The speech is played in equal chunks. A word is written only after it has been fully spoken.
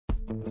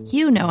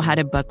You know how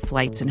to book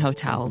flights and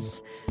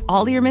hotels.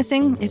 All you're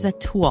missing is a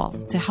tool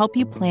to help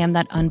you plan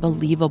that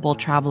unbelievable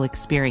travel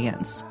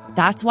experience.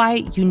 That's why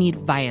you need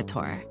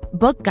Viator.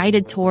 Book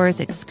guided tours,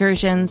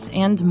 excursions,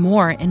 and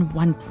more in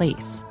one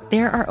place.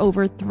 There are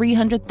over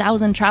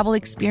 300,000 travel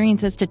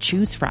experiences to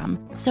choose from,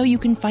 so you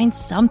can find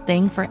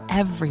something for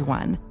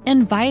everyone.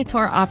 And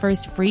Viator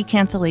offers free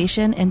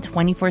cancellation and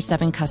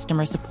 24/7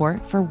 customer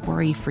support for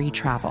worry-free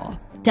travel.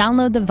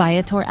 Download the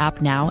Viator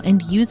app now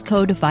and use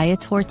code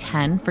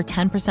Viator10 for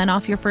 10%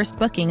 off your first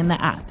booking in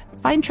the app.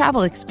 Find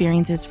travel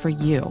experiences for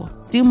you.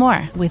 Do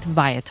more with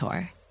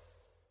Viator.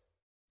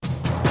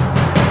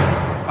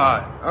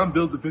 Hi, I'm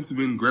Bills defensive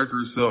end Greg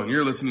Rousseau, and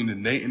you're listening to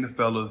Nate and the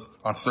Fellas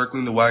on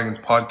Circling the Wagons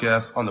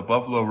podcast on the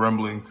Buffalo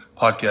Rumblings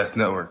podcast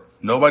network.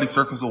 Nobody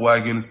circles the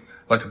wagons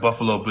like the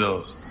Buffalo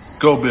Bills.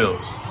 Go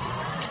Bills!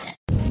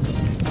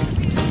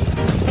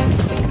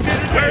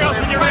 Where else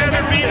would you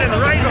rather be than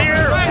right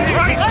here,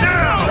 right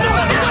now?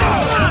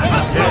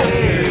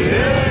 Hey,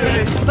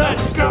 hey,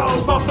 let's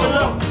go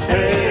Buffalo!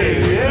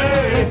 Hey,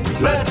 hey,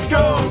 let's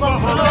go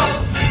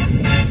Buffalo!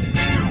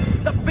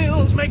 The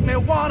Bills make me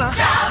wanna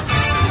shout!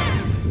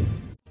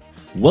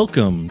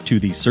 Welcome to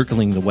the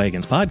Circling the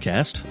Wagons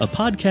podcast, a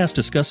podcast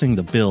discussing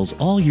the Bills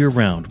all year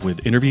round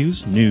with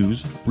interviews,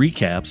 news,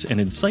 recaps, and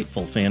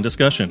insightful fan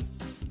discussion.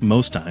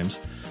 Most times.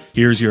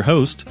 Here's your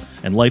host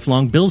and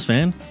lifelong Bills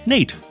fan,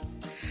 Nate.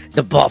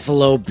 The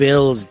Buffalo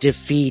Bills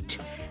defeat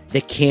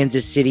the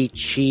Kansas City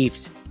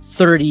Chiefs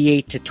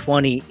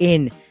 38-20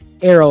 in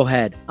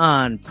Arrowhead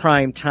on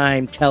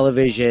primetime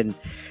television.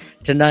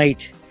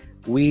 Tonight,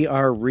 we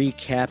are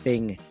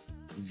recapping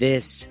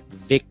this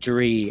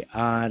victory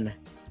on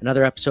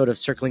another episode of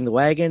Circling the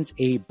Wagons,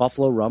 a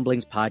Buffalo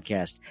Rumblings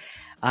podcast.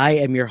 I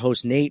am your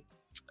host, Nate,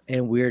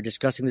 and we're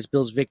discussing this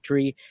Bills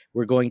victory.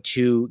 We're going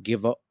to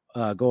go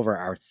over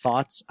our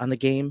thoughts on the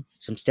game,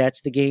 some stats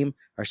of the game,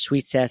 our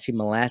sweet, sassy,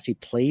 molassy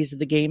plays of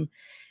the game,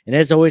 and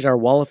as always, our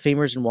Wall of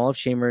Famers and Wall of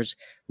Shamers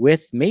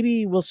with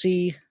maybe we'll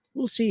see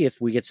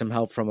if we get some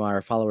help from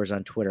our followers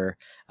on Twitter.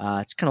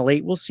 It's kind of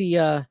late. We'll see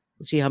how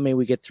many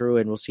we get through,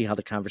 and we'll see how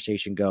the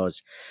conversation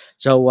goes.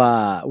 So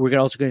we're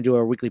also going to do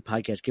our weekly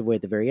podcast giveaway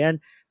at the very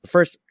end. But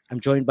first, I'm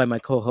joined by my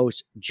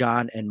co-hosts,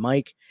 John and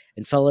Mike.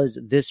 And fellas,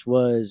 this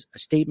was a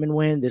statement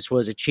win. This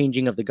was a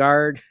changing of the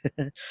guard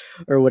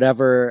or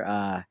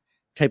whatever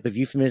type of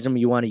euphemism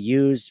you want to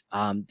use.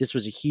 This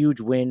was a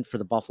huge win for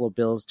the Buffalo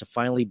Bills to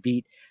finally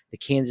beat the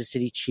Kansas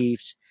City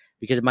Chiefs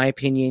because, in my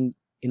opinion,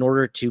 in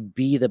order to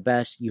be the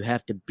best, you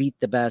have to beat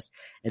the best.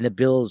 And the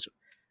Bills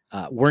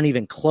weren't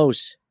even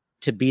close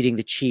to beating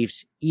the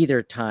Chiefs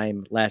either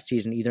time last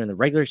season, either in the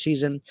regular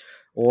season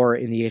or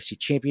in the AFC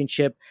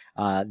Championship.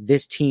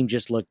 This team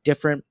just looked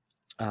different,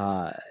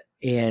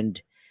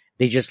 and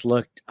they just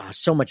looked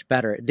so much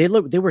better. They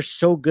were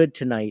so good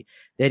tonight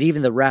that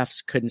even the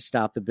refs couldn't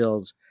stop the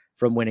Bills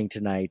from winning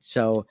tonight.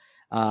 So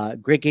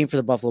great game for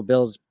the Buffalo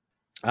Bills.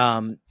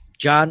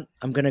 John,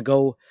 I'm going to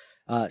go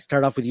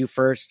start off with you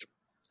first.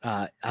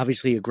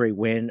 Obviously a great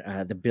win.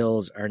 The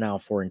Bills are now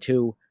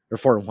 4-2. Or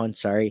 4-1,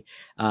 sorry.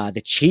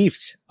 The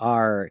Chiefs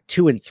are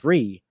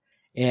 2-3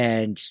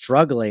 and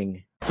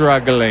struggling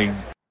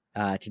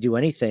to do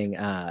anything.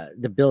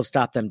 The Bills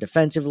stopped them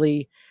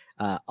defensively.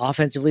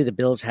 Offensively, the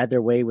Bills had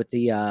their way with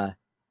the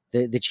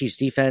Chiefs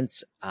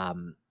defense.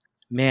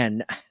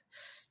 Man,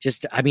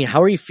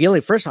 how are you feeling?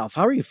 First off,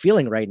 how are you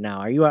feeling right now?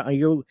 Are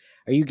you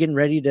getting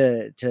ready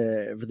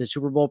to for the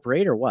Super Bowl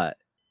parade or what?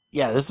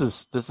 Yeah, this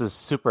is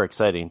super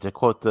exciting. To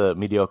quote the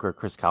mediocre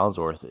Chris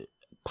Collinsworth,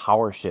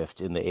 power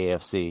shift in the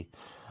AFC.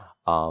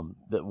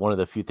 One of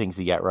the few things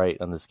he got right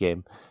on this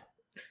game.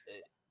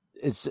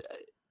 It's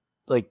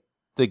like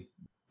the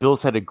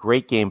Bills had a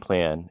great game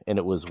plan and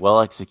it was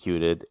well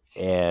executed,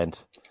 and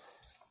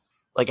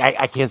like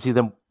I can't see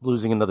them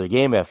losing another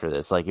game after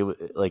this. Like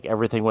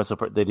everything went so.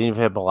 They didn't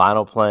even have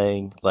Milano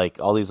playing. Like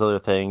all these other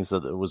things.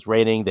 It was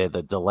raining. They had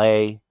the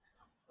delay.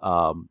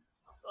 I'm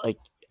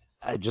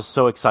just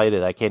so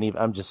excited.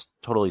 I'm just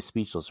totally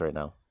speechless right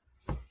now.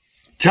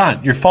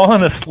 John, you're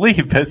falling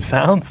asleep, it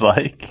sounds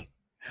like.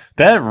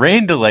 That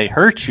rain delay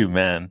hurt you,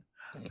 man.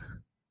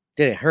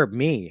 Did it hurt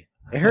me?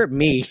 It hurt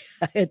me.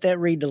 That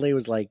rain delay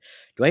was like,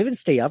 do I even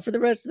stay up for the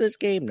rest of this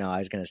game? No, I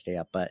was going to stay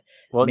up. But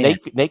well,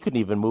 Nate couldn't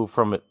even move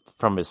from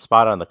his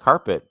spot on the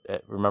carpet,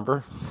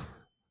 remember?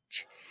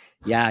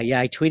 Yeah,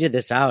 I tweeted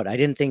this out. I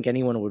didn't think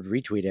anyone would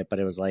retweet it, but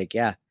it was like,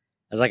 yeah. I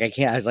was like, I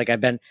can't. I was like, I've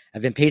been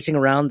pacing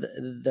around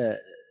the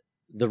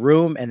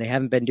room, and they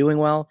haven't been doing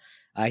well.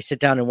 I sit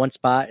down in one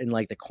spot in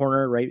like the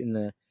corner, right in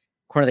the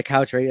corner of the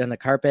couch, right on the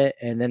carpet.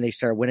 And then they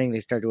start winning.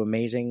 They start doing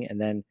amazing.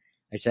 And then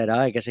I said,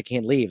 I guess I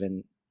can't leave.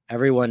 And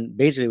everyone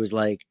basically was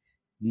like,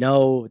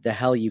 no, the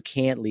hell you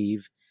can't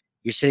leave.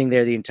 You're sitting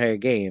there the entire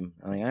game.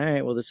 I'm like, all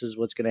right, well, this is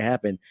what's going to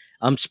happen.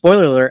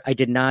 Spoiler alert, I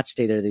did not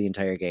stay there the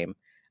entire game.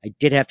 I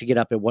did have to get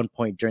up at one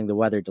point during the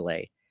weather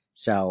delay.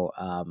 So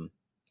I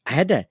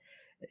had to,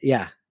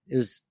 yeah, it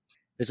was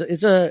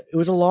a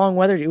long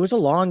weather. It was a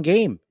long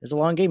game. It was a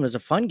long game. It was a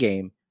fun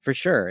game. For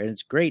sure. And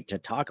it's great to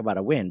talk about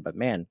a win. But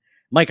man,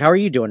 Mike, how are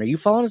you doing? Are you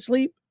falling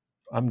asleep?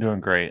 I'm doing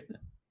great.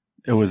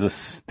 It was a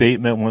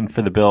statement win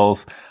for the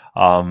Bills.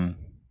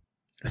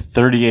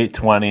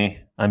 38-20.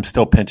 I'm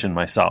still pinching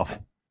myself.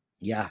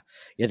 Yeah.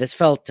 This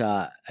felt.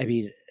 John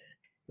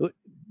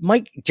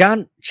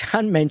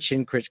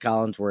mentioned Chris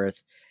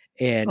Collinsworth,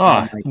 and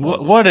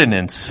what an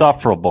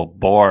insufferable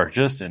bore,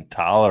 just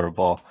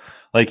intolerable.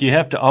 Like, you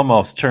have to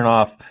almost turn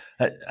off.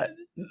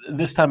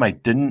 This time I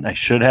didn't. I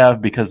should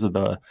have, because of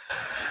the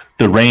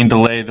rain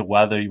delay, the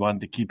weather. You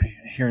wanted to keep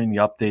hearing the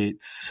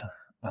updates.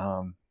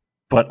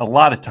 But a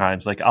lot of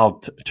times, like,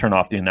 I'll turn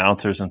off the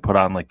announcers and put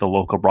on like the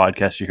local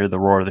broadcast. You hear the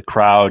roar of the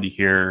crowd. You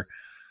hear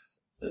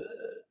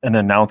an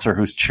announcer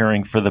who's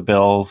cheering for the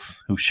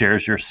Bills, who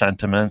shares your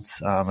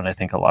sentiments. And I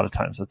think a lot of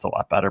times that's a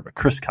lot better. But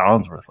Chris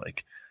Collinsworth,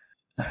 like,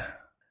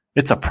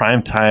 it's a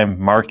primetime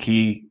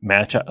marquee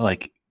matchup.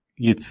 Like,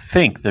 you'd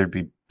think there'd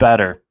be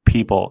better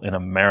people in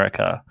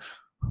America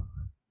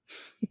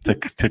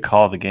to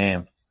call the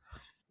game.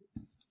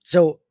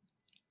 So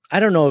I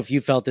don't know if you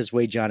felt this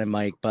way, John and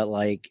Mike, but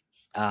like,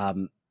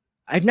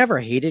 I've never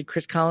hated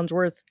Chris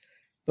Collinsworth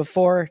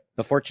before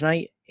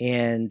tonight.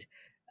 And,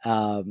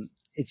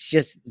 it's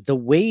just the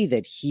way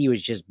that he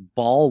was just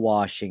ball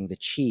washing the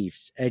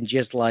Chiefs, and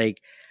just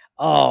like,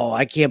 oh,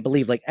 I can't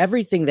believe, like,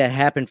 everything that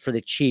happened for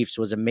the Chiefs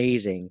was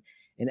amazing.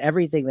 And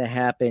everything that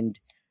happened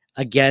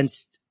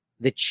against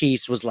the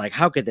Chiefs was like,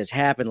 how could this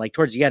happen? Like,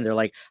 towards the end, they're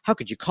like, how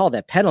could you call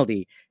that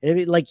penalty? And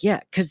it'd be like,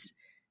 yeah, cause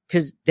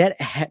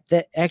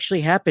that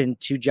actually happened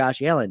to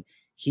Josh Allen.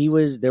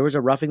 There was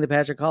a roughing the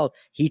passer called.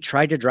 He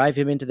tried to drive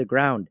him into the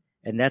ground,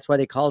 and that's why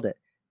they called it.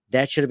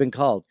 That should have been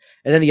called.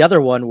 And then the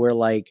other one where,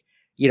 like,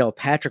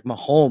 Patrick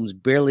Mahomes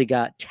barely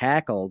got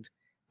tackled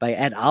by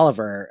Ed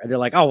Oliver, and they're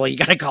like, oh, well, you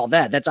got to call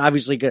that. That's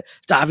obviously good.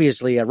 It's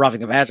obviously a roughing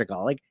the passer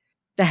call. Like,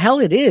 the hell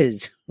it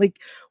is. Like,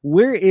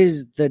 where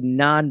is the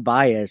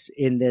non-bias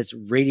in this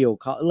radio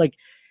call? Like,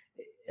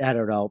 I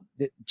don't know.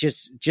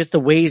 Just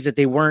the ways that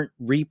they weren't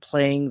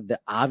replaying the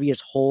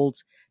obvious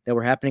holds that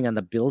were happening on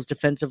the Bills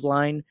defensive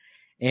line,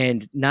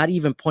 and not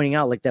even pointing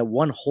out, like, that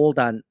one hold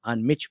on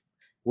Mitch,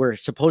 where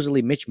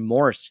supposedly Mitch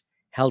Morse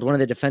held one of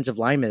the defensive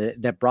linemen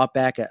that brought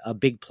back a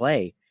big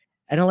play.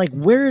 And I'm like,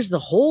 where's the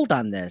hold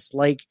on this?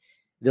 Like,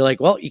 they're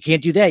like, well, you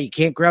can't do that. You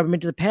can't grab him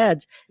into the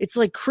pads. It's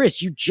like,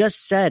 Chris, you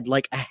just said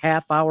like a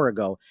half hour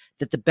ago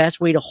that the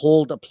best way to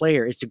hold a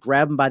player is to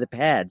grab him by the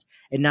pads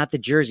and not the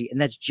jersey.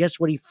 And that's just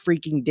what he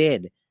freaking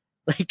did.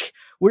 Like,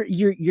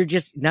 you're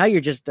just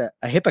a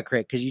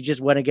hypocrite because you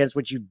just went against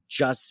what you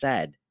just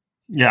said.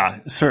 Yeah,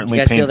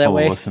 certainly painful to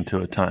listen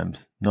to at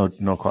times.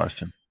 No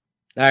question.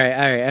 All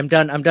right. I'm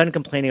done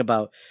complaining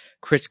about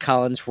Chris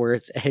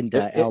Collinsworth and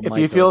Al Michaels. If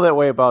you feel that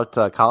way about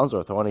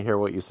Collinsworth, I want to hear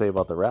what you say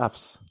about the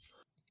refs.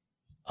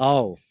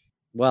 Oh,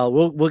 well,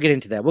 we'll get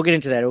into that.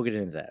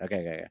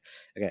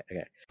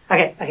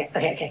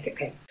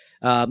 Okay.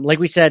 Like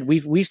we said,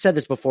 we've said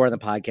this before on the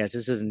podcast.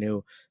 This isn't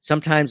new.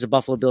 Sometimes the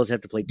Buffalo Bills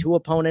have to play two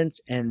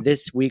opponents, and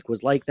this week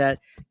was like that.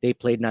 They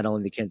played not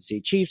only the Kansas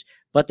City Chiefs,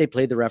 but they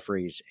played the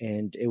referees,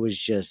 and it was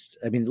just,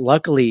 I mean,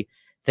 luckily,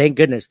 thank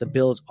goodness the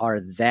Bills are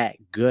that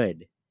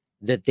good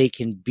that they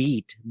can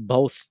beat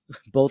both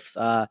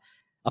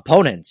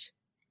opponents.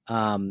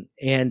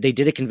 And they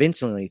did it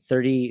convincingly,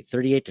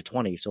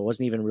 38-20. So it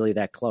wasn't even really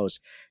that close.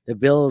 The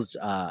Bills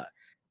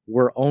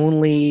were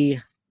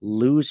only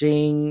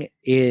losing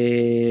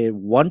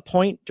 1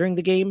 point during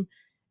the game,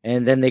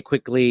 and then they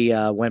quickly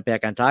went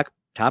back on top,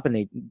 and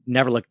they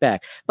never looked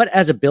back. But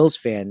as a Bills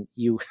fan,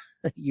 you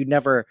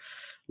never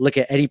look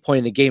at any point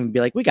in the game and be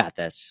like, we got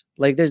this.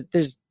 Like,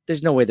 there's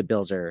no way the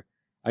Bills are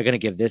going to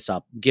give this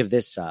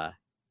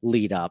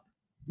lead up,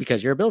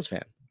 because you're a Bills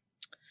fan.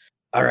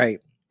 All right.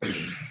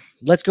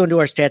 Let's go into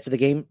our stats of the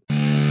game.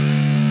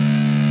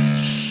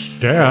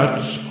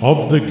 Stats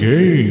of the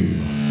game.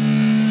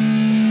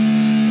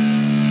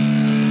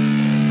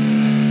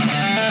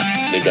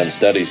 They've done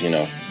studies,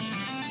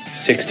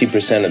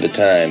 60% of the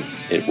time,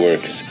 it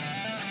works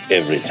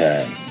every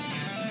time.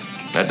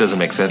 That doesn't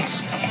make sense.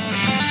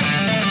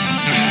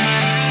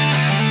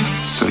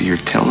 So you're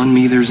telling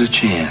me there's a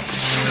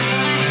chance?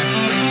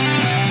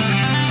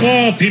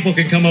 Oh, people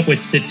can come up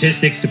with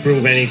statistics to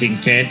prove anything,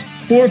 Kent.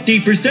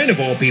 40% of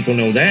all people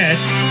know that.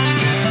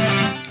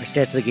 Our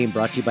stats of the game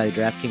brought to you by the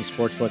DraftKings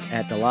Sportsbook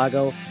at Del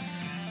Lago.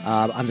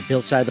 On the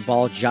Bills side of the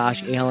ball,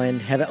 Josh Allen.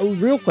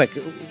 Real quick,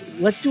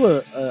 let's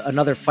do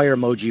another fire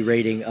emoji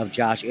rating of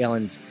Josh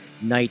Allen's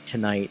night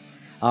tonight.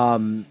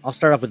 I'll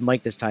start off with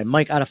Mike this time.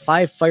 Mike, out of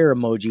 5 fire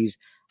emojis,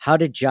 how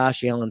did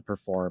Josh Allen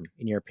perform,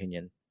 in your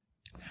opinion?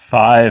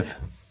 5.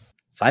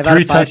 5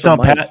 out of 5.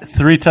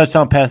 3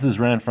 touchdown passes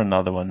ran for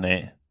another one,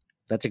 Nate.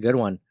 That's a good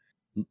one.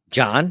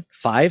 John,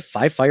 5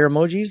 fire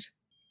emojis?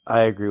 I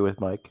agree with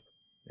Mike.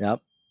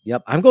 Yep.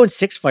 I'm going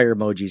 6 fire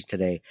emojis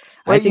today.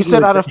 Wait, I think you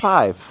said out of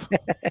 5.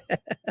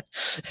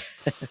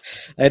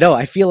 I know.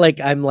 I feel like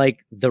I'm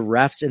like the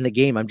refs in the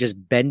game. I'm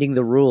just bending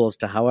the rules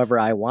to however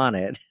I want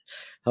it,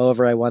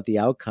 however I want the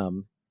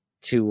outcome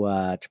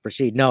to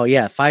proceed. No,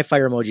 yeah, 5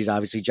 fire emojis.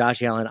 Obviously,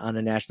 Josh Allen on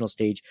the national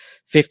stage,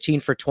 15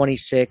 for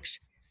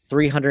 26,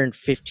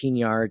 315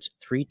 yards,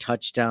 3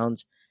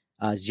 touchdowns.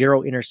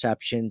 0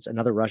 interceptions,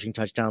 another rushing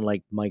touchdown,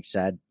 like Mike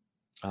said.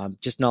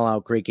 Just an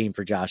all-out great game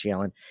for Josh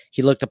Allen.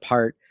 He looked the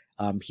part.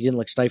 He didn't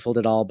look stifled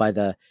at all by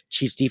the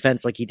Chiefs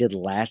defense like he did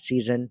last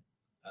season.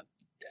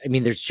 I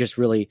mean, there's just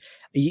really,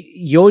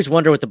 you always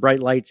wonder with the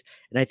bright lights.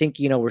 And I think,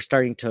 we're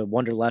starting to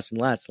wonder less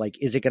and less, like,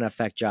 is it going to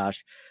affect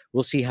Josh?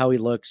 We'll see how he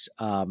looks,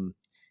 when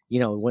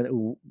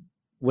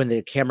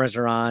the cameras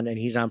are on and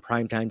he's on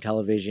primetime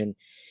television.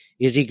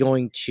 Is he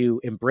going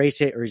to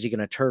embrace it or is he going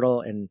to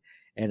turtle? And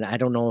I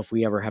don't know if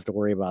we ever have to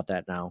worry about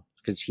that now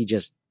because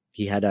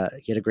he had a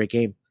great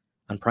game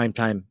on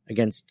primetime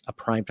against a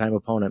primetime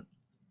opponent.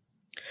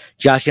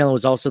 Josh Allen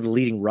was also the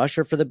leading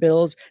rusher for the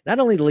Bills. Not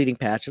only the leading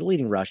passer, the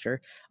leading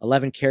rusher.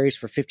 11 carries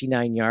for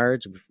 59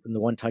 yards. And the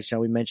one touchdown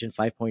we mentioned,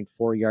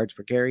 5.4 yards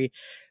per carry.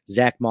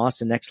 Zach Moss,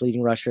 the next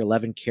leading rusher,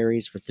 11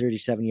 carries for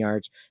 37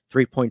 yards,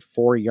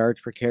 3.4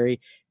 yards per carry.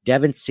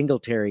 Devin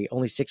Singletary,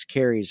 only 6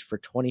 carries for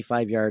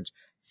 25 yards,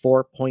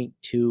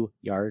 4.2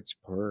 yards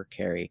per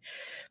carry.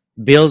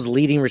 Bills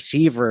leading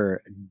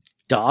receiver,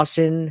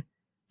 Dawson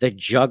the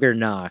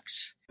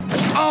Juggernaut.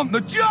 I'm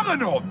the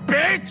Juggernaut,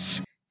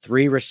 bitch!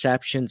 3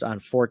 receptions on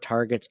 4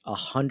 targets,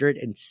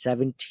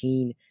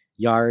 117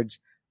 yards,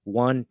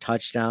 1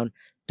 touchdown.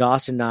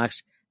 Dawson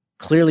Knox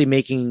clearly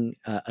making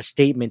a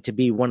statement to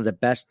be one of the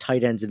best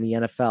tight ends in the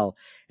NFL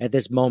at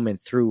this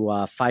moment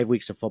through 5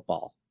 weeks of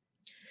football.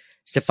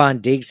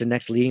 Stephon Diggs, the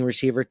next leading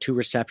receiver, 2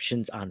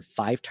 receptions on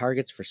 5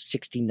 targets for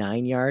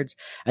 69 yards.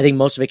 I think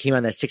most of it came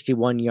on that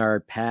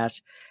 61-yard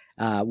pass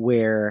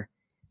where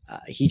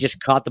he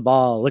just caught the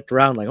ball, looked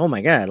around like, oh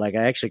my God, like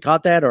I actually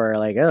caught that, or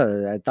like,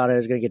 I thought I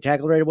was going to get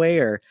tackled right away,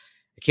 or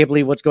I can't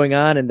believe what's going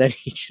on. And then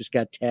he just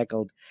got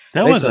tackled.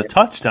 That was a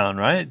touchdown,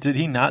 right? Did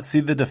he not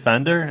see the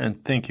defender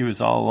and think he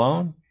was all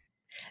alone?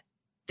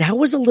 That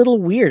was a little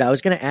weird. I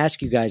was going to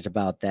ask you guys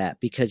about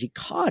that because he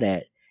caught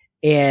it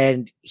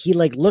and he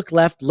like looked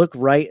left, looked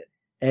right,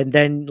 and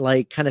then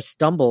like kind of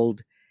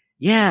stumbled.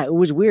 Yeah, it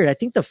was weird. I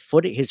think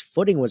his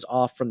footing was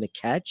off from the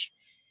catch.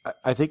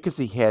 I think because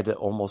he had to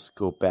almost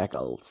go back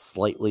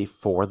slightly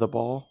for the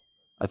ball.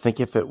 I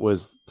think if it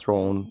was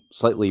thrown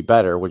slightly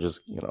better, which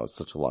is,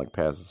 such a long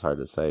pass, it's hard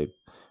to say,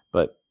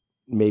 but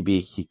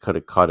maybe he could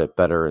have caught it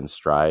better in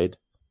stride.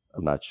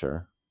 I'm not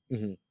sure.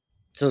 Mm-hmm.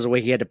 So the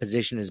way he had to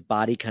position his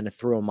body kind of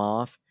threw him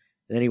off,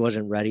 and then he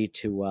wasn't ready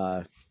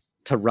to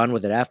run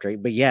with it after.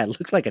 But yeah, it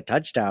looked like a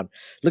touchdown.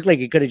 It looked like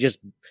he could have just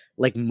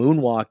like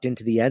moonwalked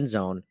into the end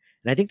zone.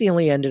 And I think they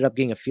only ended up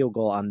getting a field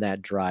goal on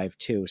that drive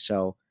too.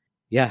 So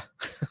yeah,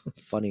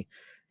 funny.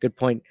 Good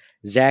point.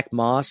 Zach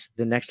Moss,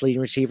 the next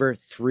leading receiver,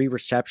 3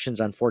 receptions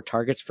on 4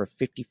 targets for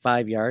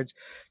 55 yards.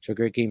 So a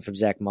great game from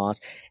Zach Moss.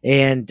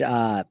 And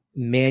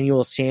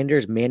Manuel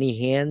Sanders, Manny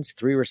Hands,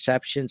 3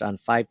 receptions on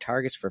 5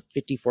 targets for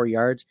 54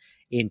 yards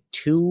and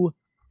 2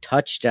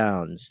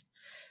 touchdowns.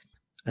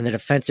 On the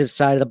defensive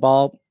side of the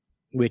ball,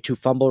 we had 2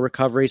 fumble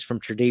recoveries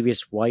from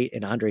Tre'Davious White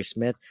and Andre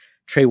Smith.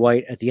 Trey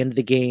White at the end of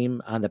the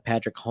game on the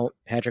Patrick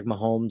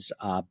Mahomes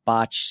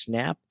botch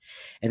snap.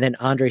 And then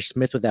Andre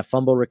Smith with that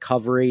fumble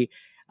recovery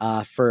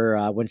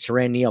for when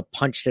Siran Neal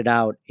punched it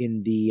out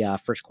in the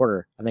first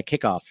quarter on the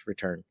kickoff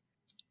return.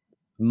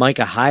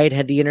 Micah Hyde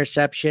had the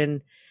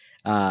interception.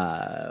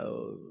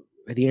 For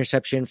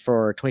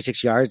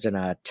 26 yards and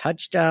a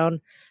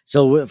touchdown.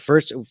 So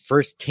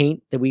first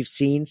taint that we've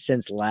seen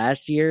since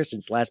last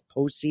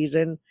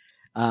postseason.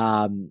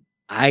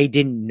 I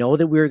didn't know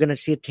that we were going to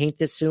see a taint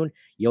this soon.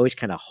 You always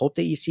kind of hope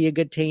that you see a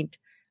good taint.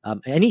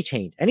 Any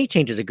taint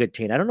is a good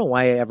taint. I don't know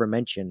why I ever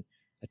mention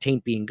a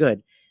taint being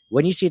good.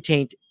 When you see a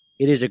taint,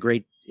 it's a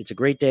great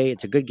day.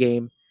 It's a good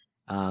game.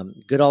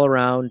 Good all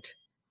around.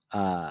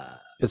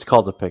 It's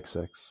called a pick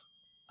six.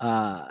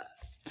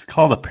 It's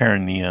called a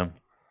perineum.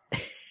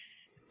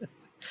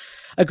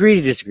 Agree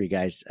to disagree,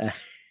 guys.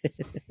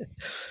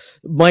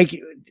 Mike,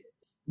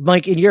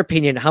 in your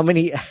opinion, how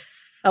many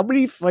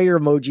fire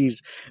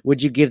emojis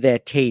would you give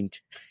that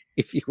taint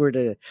if you were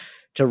to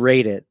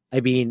rate it? I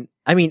mean,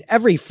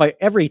 every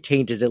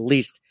taint is at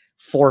least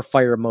 4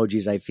 fire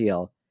emojis. I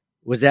feel.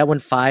 Was that one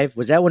 5?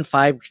 Was that one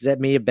 5? Because that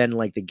may have been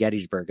like the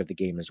Gettysburg of the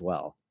game as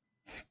well.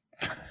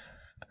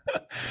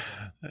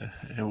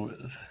 It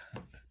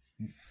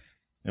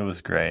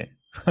was great.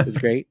 It was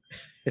great.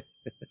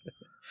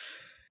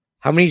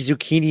 How many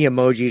zucchini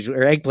emojis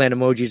or eggplant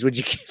emojis would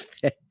you give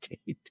that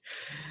taint?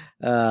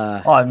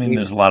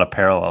 There's a lot of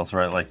parallels,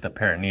 right? Like the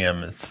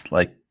perineum is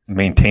like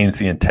maintains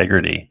the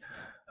integrity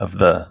of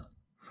the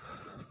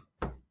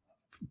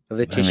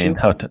tissue.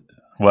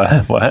 What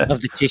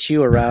of the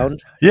tissue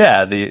around?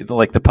 Yeah,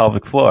 the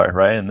pelvic floor,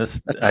 right? And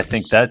this, I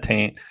think that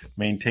taint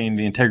maintained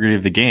the integrity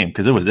of the game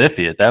because it was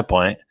iffy at that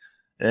point,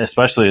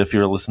 especially if you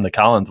were listening to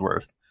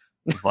Collinsworth.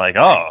 It's like,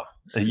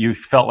 you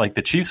felt like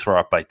the Chiefs were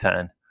up by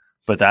 10,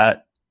 but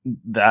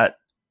that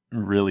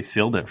really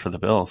sealed it for the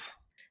Bills.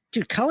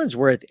 Dude,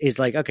 Collinsworth is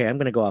like, okay, I'm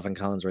going to go off on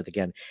Collinsworth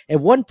again.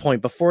 At one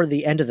point before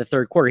the end of the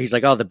third quarter, he's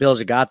like, oh, the Bills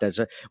have got this.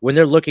 When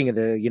they're looking at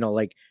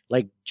the,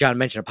 like John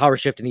mentioned, a power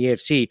shift in the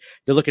AFC,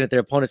 they're looking at their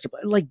opponents.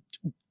 Like,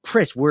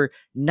 Chris, we're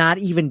not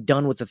even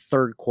done with the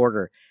third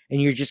quarter.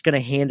 and you're just going to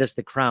hand us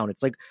the crown.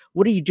 It's like,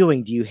 what are you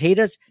doing? Do you hate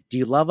us? Do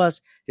you love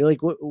us? You're like,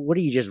 what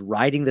are you, just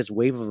riding this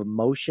wave of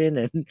emotion?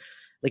 And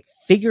like,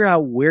 figure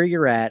out where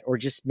you're at, or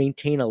just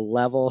maintain a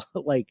level,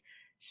 like,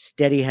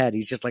 steady head.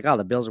 He's just like, oh,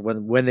 the Bills,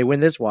 when they win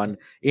this one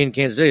in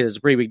Kansas City, it's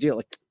a pretty big deal.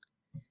 Like,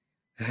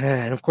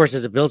 and of course,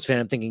 as a Bills fan,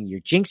 I'm thinking, you're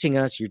jinxing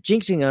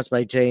us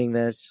by saying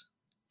this.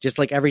 Just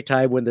like every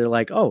time when they're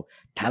like, oh,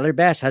 Tyler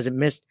Bass hasn't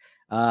missed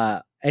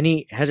a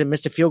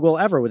field goal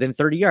ever within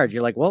 30 yards.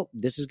 You're like, well,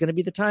 this is going to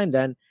be the time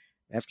then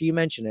after you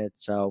mention it.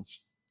 So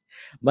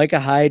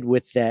Micah Hyde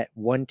with that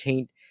one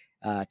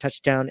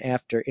touchdown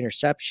after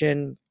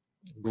interception.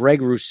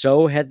 Greg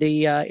Rousseau had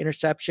the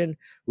interception,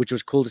 which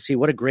was cool to see.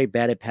 What a great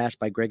batted pass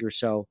by Greg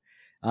Rousseau.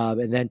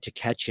 And then to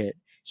catch it.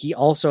 He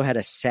also had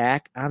a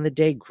sack on the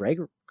day.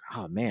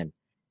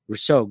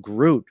 Rousseau,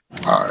 Groot.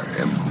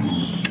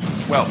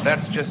 Well,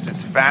 that's just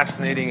as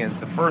fascinating as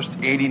the first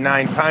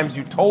 89 times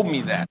you told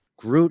me that.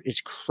 Groot is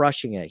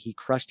crushing it. He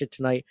crushed it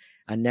tonight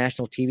on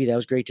national TV. That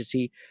was great to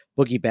see.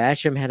 Boogie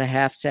Basham had a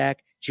half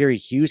sack. Jerry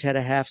Hughes had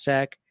a half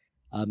sack.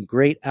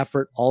 Great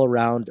effort all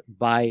around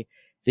by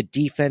the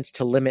defense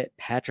to limit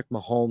Patrick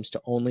Mahomes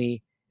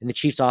in the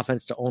Chiefs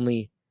offense to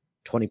only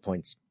 20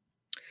 points.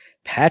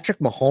 Patrick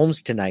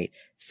Mahomes tonight,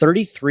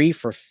 33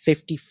 for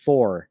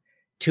 54,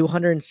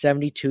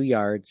 272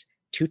 yards,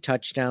 2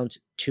 touchdowns,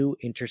 2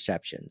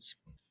 interceptions.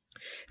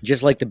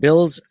 Just like the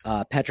Bills,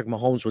 Patrick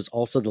Mahomes was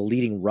also the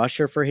leading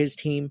rusher for his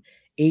team.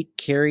 8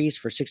 carries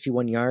for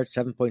 61 yards,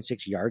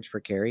 7.6 yards per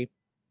carry.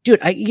 Dude,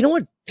 you know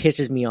what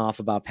pisses me off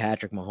about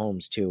Patrick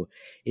Mahomes too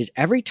is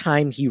every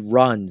time he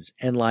runs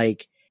and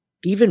like,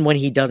 even when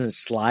he doesn't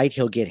slide,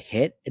 he'll get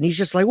hit. And he's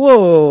just like,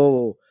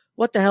 whoa,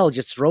 what the hell?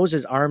 Just throws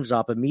his arms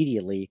up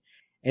immediately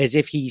as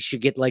if he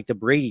should get like the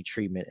Brady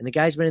treatment. And the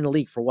guy's been in the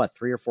league for what,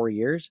 3 or 4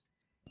 years?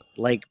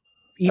 Like,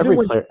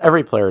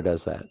 every player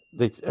does that.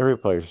 Every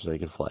player should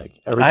take a flag.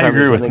 I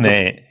agree with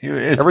Nate.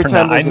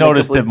 I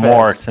noticed it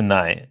more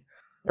tonight.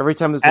 Every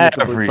time there's an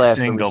incomplete pass,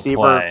 the receiver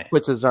play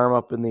puts his arm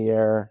up in the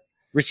air.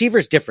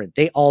 Receivers different.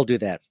 They all do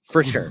that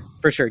for sure.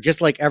 For sure. Just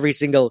like every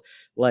single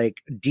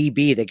like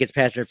DB that gets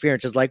past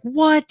interference is like,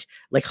 what?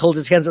 Like holds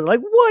his hands up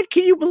like, what?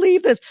 Can you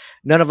believe this?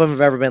 None of them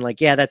have ever been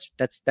like, yeah,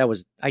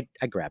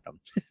 I grabbed him.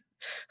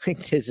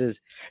 Like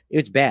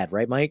it's bad,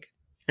 right, Mike?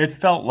 It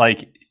felt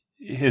like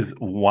his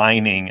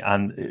whining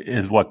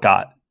is what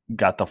got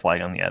the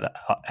flag on the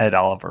Ed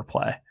Oliver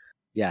play.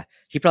 Yeah.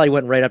 He probably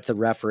went right up to the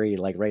referee,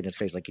 like right in his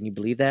face. Like, can you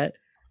believe that?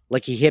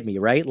 Like he hit me,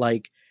 right?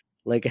 Like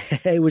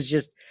it was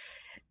just,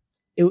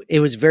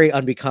 it was very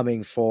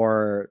unbecoming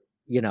for,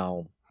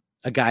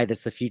 a guy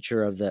that's the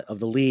future of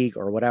the league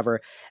or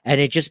whatever.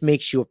 And it just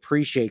makes you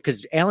appreciate,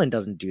 because Allen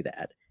doesn't do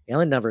that.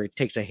 Allen never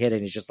takes a hit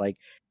and he's just like,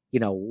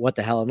 what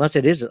the hell, unless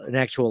it is an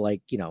actual,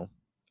 like, a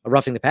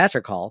roughing the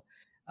passer call.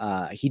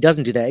 He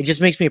doesn't do that. It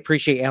just makes me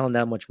appreciate Allen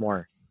that much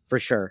more, for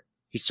sure.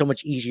 He's so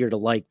much easier to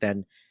like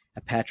than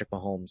a Patrick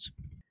Mahomes.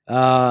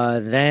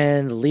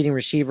 Then the leading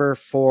receiver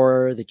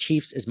for the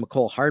Chiefs is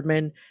McCole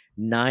Hardman.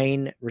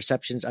 9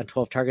 receptions on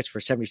 12 targets for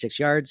 76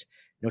 yards.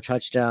 No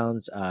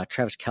touchdowns.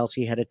 Travis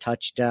Kelce had a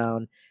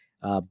touchdown.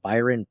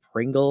 Byron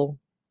Pringle,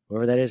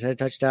 whoever that is, had a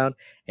touchdown.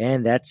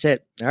 And that's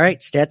it. All right.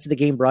 Stats of the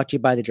game brought to you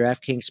by the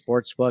DraftKings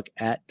Sportsbook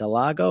at Del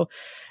Lago.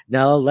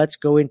 Now let's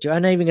go into,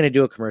 I'm not even going to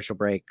do a commercial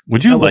break.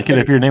 Would you like it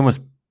if your name was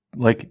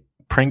like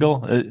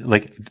Pringle?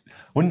 Like,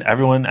 wouldn't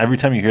everyone, every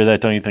time you hear that,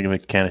 don't you think of a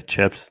can of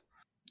chips?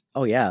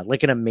 Oh, yeah.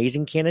 Like an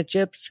amazing can of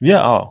chips?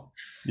 Yeah. Oh,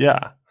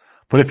 yeah.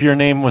 But if your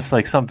name was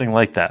like something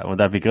like that, would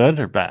that be good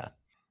or bad?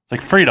 It's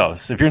like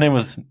Fritos. If your name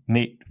was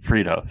Nate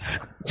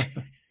Fritos.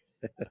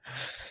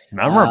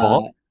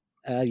 Memorable.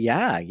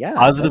 Yeah.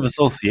 Positive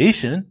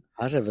association.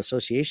 Positive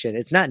association.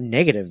 It's not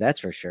negative,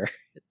 that's for sure.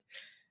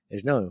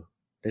 There's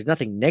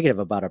nothing negative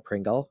about a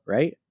Pringle,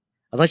 right?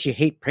 Unless you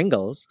hate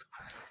Pringles.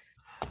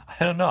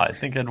 I don't know. I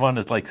think I'd want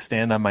to like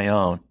stand on my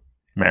own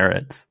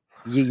merits.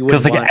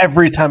 Because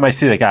every time I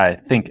see the guy, I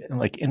think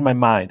like in my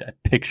mind, I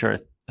picture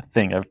a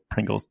thing of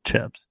Pringles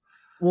chips.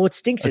 Well, what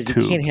stinks is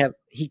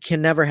he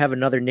can never have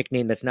another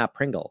nickname that's not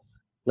Pringle.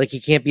 Like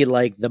he can't be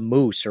like the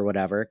Moose or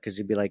whatever, because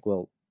he'd be like,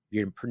 well,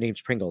 your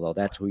name's Pringle though.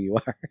 That's who you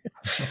are.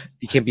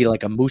 You can't be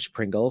like a Moose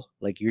Pringle.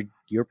 Like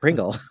you're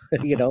Pringle.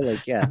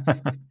 Like, yeah.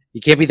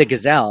 You can't be the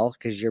Gazelle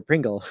because you're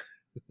Pringle.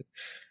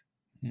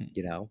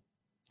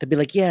 They'd be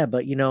like, yeah,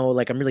 but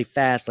like I'm really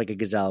fast like a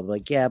Gazelle.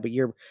 Like, yeah, but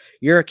you're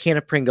a can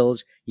of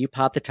Pringles. You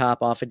pop the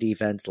top off a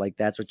defense. Like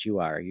that's what you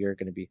are. You're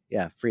gonna be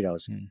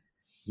Fritos.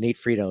 Nate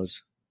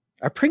Fritos.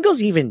 Are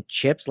Pringles even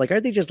chips? Like,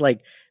 are they just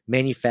like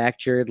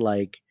manufactured?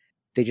 Like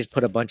they just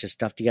put a bunch of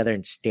stuff together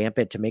and stamp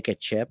it to make a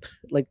chip?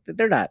 Like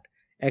they're not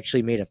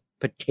actually made of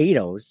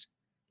potatoes,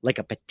 like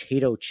a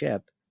potato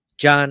chip.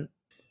 John,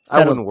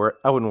 I wouldn't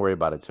worry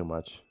about it too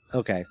much.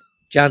 Okay.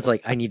 John's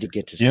like, I need to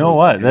get to sleep. You know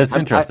what? That's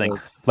interesting.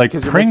 Like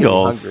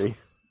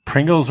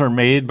Pringles were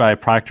made by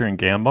Procter &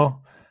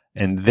 Gamble,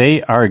 and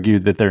they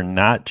argued that they're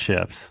not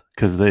chips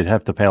because they'd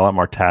have to pay a lot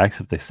more tax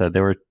if they said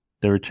they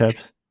were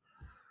chips.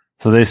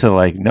 So they said,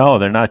 like, no,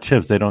 they're not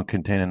chips. They don't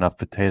contain enough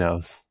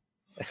potatoes.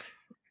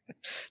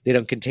 They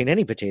don't contain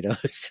any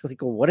potatoes.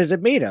 Like, well, what is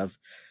it made of?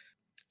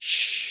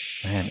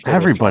 Shh. Man,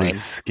 everybody's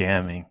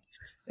scamming.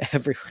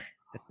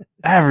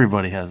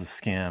 Everybody has a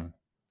scam.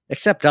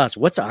 Except us.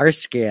 What's our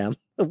scam?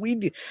 We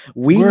need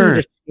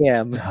a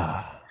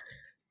scam.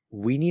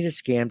 We need a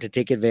scam to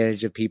take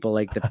advantage of people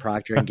like the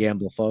Procter and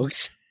Gamble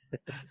folks.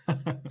 All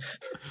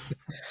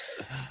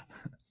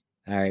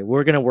right,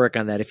 we're going to work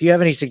on that. If you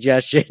have any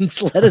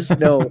suggestions, let us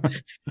know.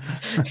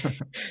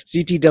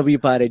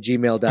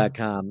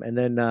 ctwpod@gmail.com, and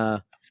then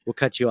we'll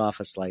cut you off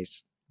a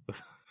slice.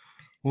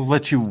 We'll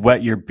let you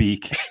wet your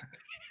beak.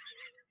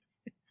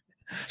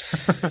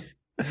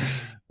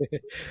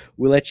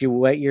 We'll let you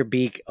wet your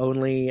beak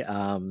only,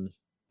 and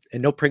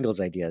no Pringles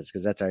ideas,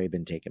 because that's already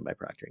been taken by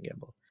Procter and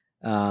Gamble.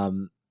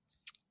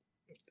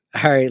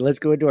 All right, let's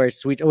go into our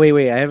sweet. Oh,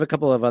 wait. I have a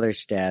couple of other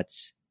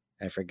stats.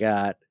 I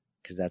forgot,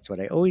 because that's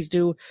what I always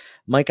do.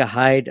 Micah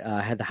Hyde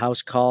had the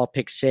house call,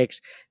 pick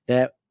 6.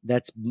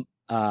 That's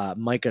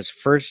Micah's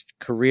first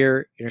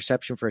career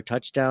interception for a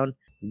touchdown.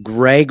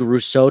 Greg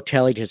Rousseau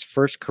tallied his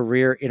first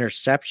career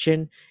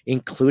interception,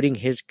 including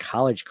his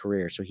college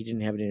career. So he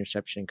didn't have an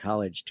interception in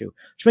college, too,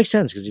 which makes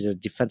sense because he's a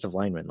defensive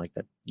lineman. Like,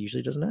 that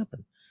usually doesn't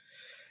happen.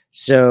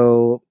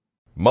 So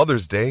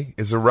Mother's Day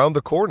is around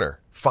the corner.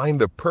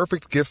 Find the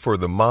perfect gift for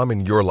the mom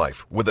in your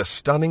life with a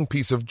stunning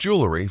piece of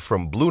jewelry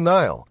from Blue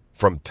Nile.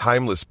 From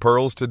timeless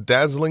pearls to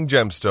dazzling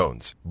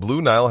gemstones,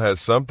 Blue Nile has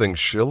something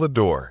she'll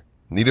adore.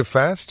 Need it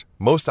fast?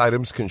 Most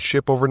items can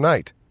ship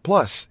overnight.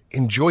 Plus,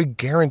 enjoy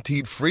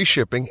guaranteed free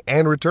shipping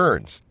and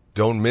returns.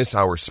 Don't miss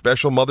our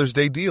special Mother's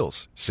Day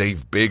deals.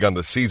 Save big on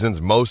the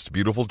season's most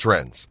beautiful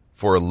trends.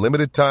 For a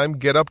limited time,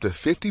 get up to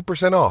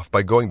 50% off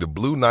by going to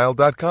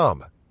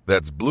BlueNile.com.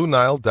 That's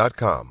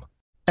BlueNile.com.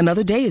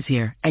 Another day is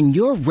here, and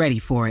you're ready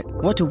for it.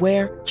 What to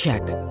wear?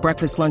 Check.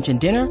 Breakfast, lunch, and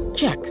dinner?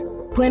 Check.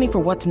 Planning for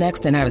what's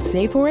next and how to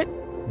save for it?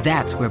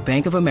 That's where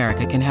Bank of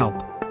America can help.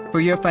 For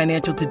your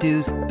financial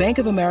to-dos, Bank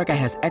of America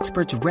has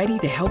experts ready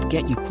to help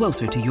get you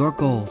closer to your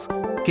goals.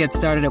 Get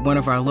started at one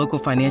of our local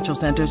financial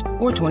centers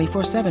or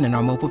 24/7 in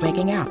our mobile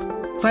banking app.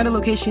 Find a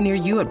location near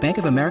you at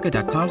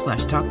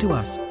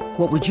bankofamerica.com/talktous.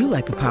 What would you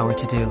like the power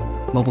to do?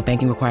 Mobile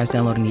banking requires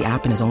downloading the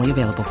app and is only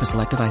available for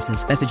select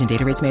devices. Message and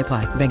data rates may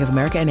apply. Bank of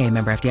America NA,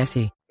 member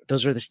FDIC.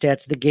 Those are the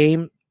stats of the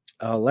game.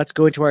 Let's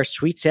go into our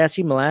sweet,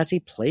 sassy,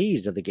 molassy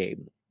plays of the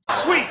game.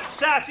 Sweet,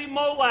 sassy,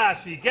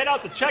 molassy. Get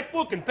out the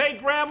checkbook and pay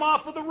Grandma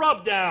for the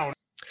rubdown.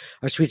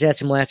 Our sweet,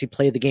 sassy, molassy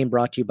play of the game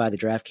brought to you by the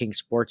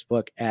DraftKings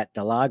Sportsbook at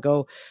Del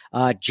Lago.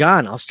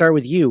 John, I'll start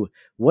with you.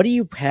 What do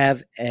you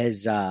have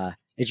as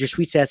your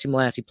sweet, sassy,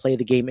 molassy play of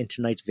the game in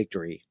tonight's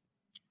victory?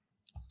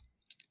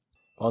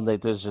 Well,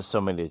 there's just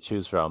so many to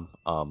choose from.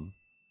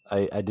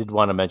 I did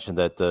want to mention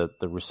that the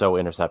Rousseau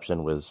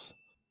interception was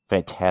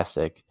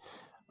fantastic.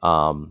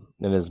 And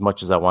as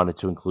much as I wanted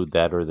to include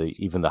that, or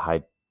even the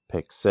Hyde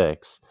pick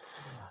 6,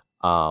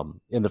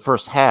 in the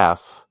first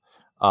half,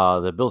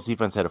 the Bills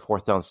defense had a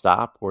 4th down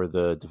stop where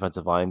the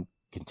defensive line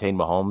contained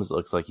Mahomes. It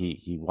looks like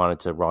he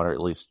wanted to run or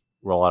at least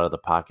roll out of the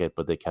pocket,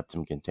 but they kept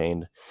him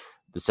contained.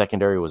 The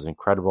secondary was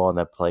incredible on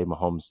that play.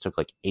 Mahomes took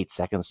like 8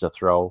 seconds to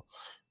throw.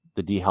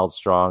 The D held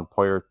strong.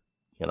 Poyer,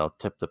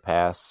 tipped the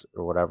pass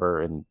or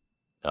whatever, and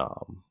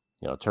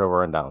turnover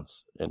run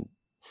downs. And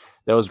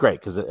that was great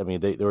because,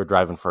 they were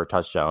driving for a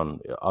touchdown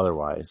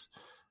otherwise.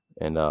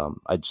 And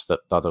I just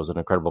thought that was an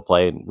incredible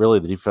play. And really,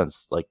 the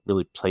defense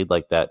really played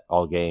like that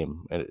all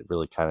game. And it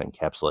really kind of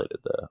encapsulated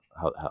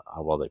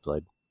how well they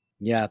played.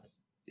 Yeah,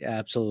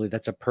 absolutely.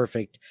 That's a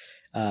perfect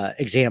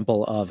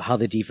example of how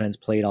the defense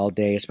played all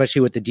day, especially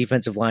with the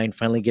defensive line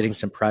finally getting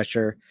some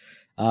pressure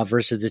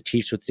versus the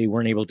Chiefs, which they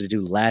weren't able to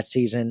do last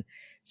season.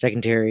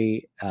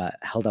 Secondary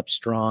held up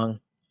strong.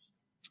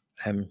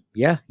 And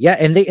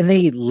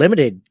they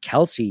limited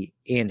Kelsey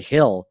and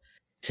Hill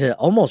to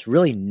almost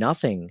really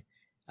nothing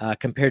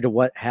compared to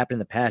what happened in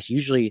the past.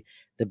 Usually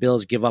the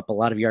Bills give up a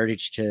lot of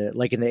yardage to,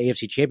 like in the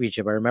AFC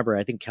Championship.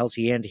 I think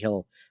Kelsey and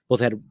Hill both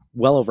had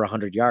well over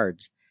 100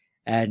 yards,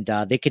 and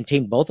they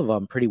contained both of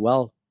them pretty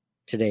well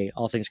today,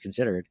 all things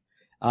considered.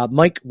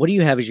 Mike, what do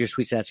you have as your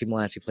sweet, sassy,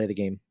 molassy play of the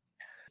game?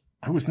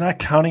 I was not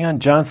counting on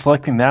John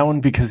selecting that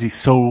one because he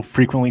so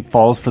frequently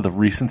falls for the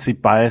recency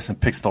bias and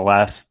picks the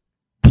last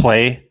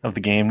play of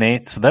the game,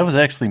 Nate. So that was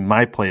actually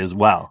my play as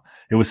well.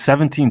 It was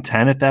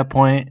 17-10 at that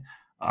point.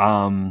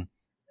 John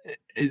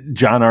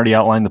already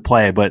outlined the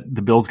play, but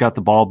the Bills got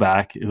the ball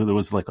back. There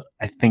was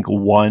I think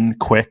one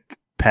quick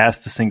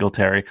pass to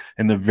Singletary,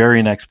 and the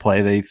very next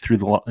play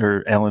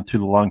Allen threw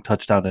the long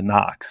touchdown to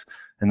Knox,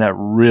 and that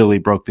really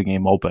broke the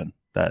game open.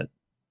 That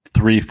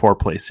 3-4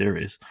 play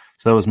series.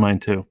 So that was mine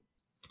too.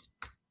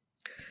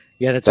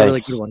 Yeah, that's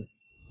Thanks. A really good one.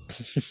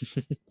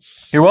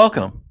 You're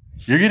welcome.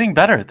 You're getting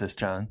better at this,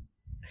 John.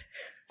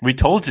 We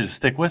told you to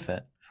stick with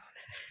it.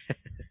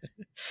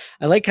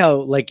 I like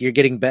how you're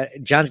getting better.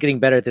 John's getting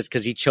better at this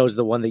because he chose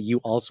the one that you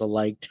also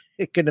liked.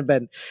 It couldn't have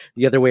been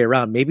the other way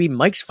around. Maybe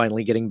Mike's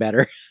finally getting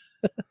better.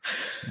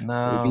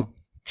 No.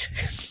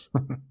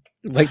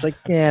 Mike's like,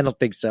 yeah, I don't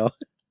think so.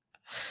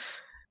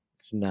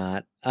 It's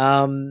not.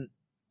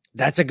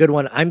 That's a good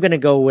one. I'm going to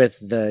go with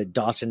the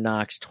Dawson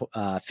Knox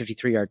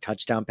 53-yard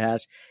touchdown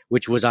pass,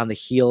 which was on the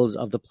heels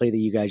of the play that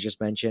you guys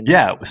just mentioned.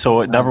 Yeah, so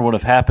it never would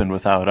have happened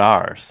without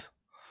ours.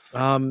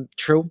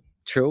 True.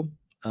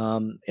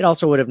 It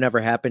also would have never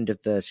happened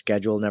if the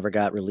schedule never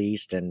got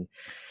released and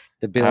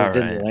the Bills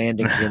didn't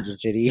land in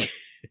Kansas City.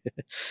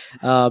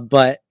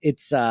 But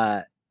it's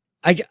I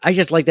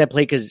just like that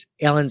play because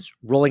Allen's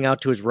rolling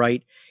out to his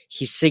right.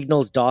 He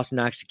signals Dawson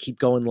Knox to keep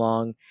going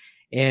long.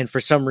 And for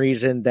some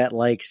reason that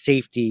like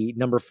safety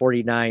number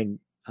 49,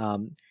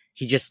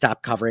 he just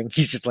stopped covering.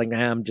 He's just like,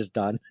 nah, I'm just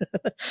done.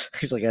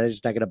 He's like, I'm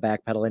just not going to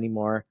backpedal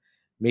anymore.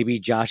 Maybe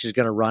Josh is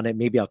going to run it.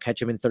 Maybe I'll catch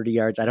him in 30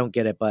 yards. I don't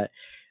get it. But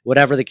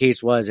whatever the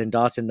case was, and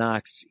Dawson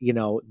Knox,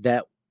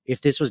 that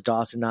if this was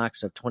Dawson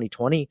Knox of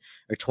 2020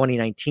 or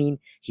 2019,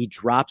 he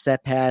drops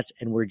that pass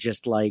and we're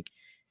just like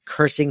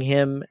cursing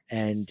him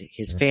and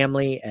his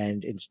family.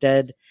 And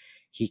instead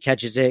he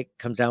catches it,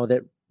 comes down with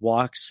it,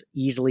 walks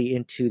easily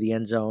into the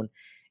end zone.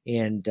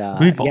 And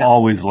we've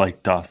always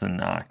liked Dawson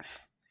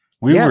Knox.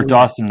 We were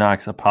Dawson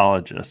Knox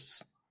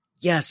apologists.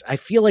 Yes, I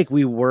feel like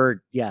we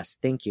were. Yes,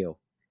 thank you.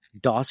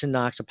 Dawson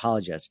Knox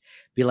apologists.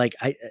 Be like,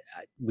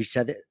 we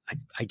said that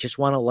I just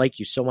want to like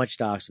you so much,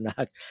 Dawson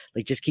Knox.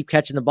 Like, just keep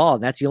catching the ball,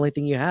 and that's the only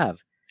thing you have.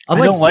 I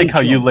don't like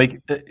how you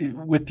like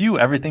with you.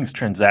 Everything's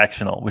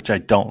transactional, which I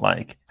don't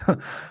like.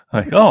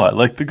 Like, oh, I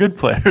like the good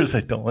players.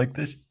 I don't like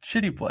the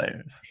shitty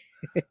players.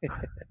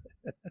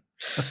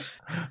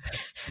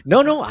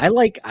 No, I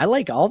like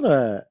all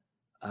the.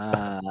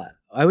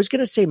 I was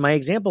gonna say my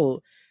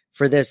example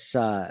for this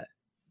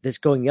this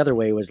going the other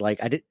way was like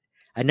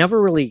I never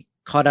really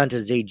caught on to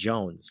Zay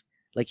Jones.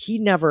 Like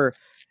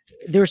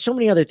there were so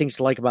many other things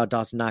to like about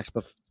Dawson Knox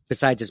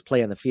besides his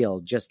play on the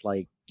field, just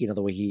like the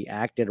way he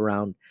acted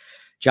around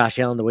Josh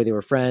Allen, the way they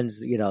were friends,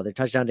 their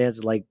touchdown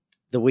dances, like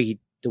the way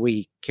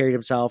he carried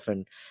himself,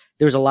 and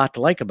there was a lot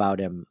to like about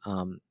him.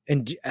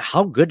 And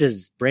how good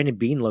does Brandon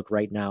Beane look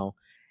right now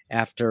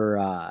after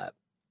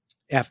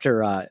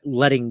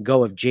letting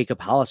go of Jacob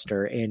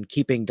Hollister and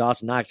keeping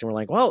Dawson Knox? And we're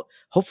like, well,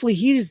 hopefully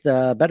he's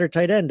the better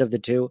tight end of the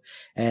two,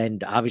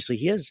 and obviously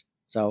he is.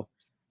 So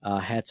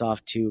hats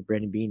off to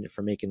Brandon Beane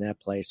for making that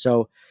play.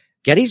 So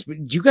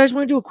Gettysburg, do you guys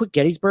want to do a quick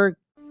Gettysburg?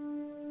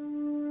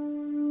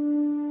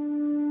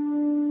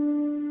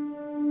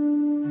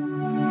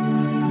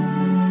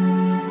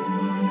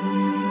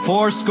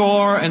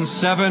 Fourscore and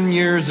 7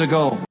 years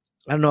ago.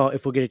 I don't know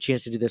if we'll get a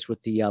chance to do this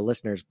with the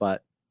listeners,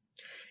 but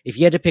if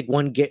you had to pick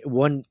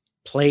one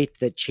play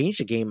that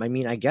changed the game, I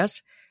mean, I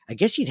guess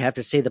you'd have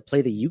to say the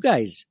play that you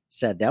guys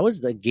said. That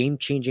was the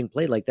game-changing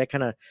play. Like, that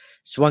kind of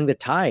swung the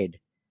tide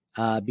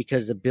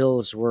because the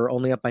Bills were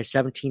only up by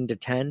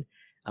 17-10.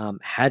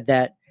 Had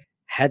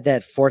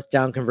that fourth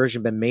down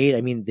conversion been made,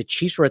 I mean, the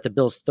Chiefs were at the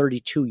Bills'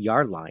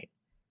 32-yard line.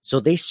 So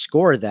they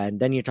score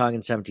then you're talking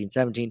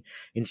 17-17.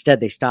 Instead,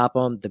 they stop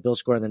them. The Bills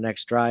score on the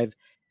next drive.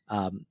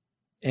 And,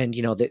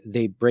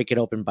 they break it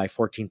open by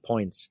 14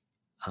 points.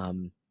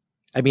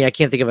 I mean, I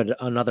can't think of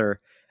another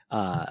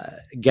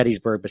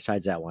Gettysburg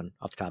besides that one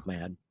off the top of my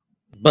head.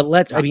 But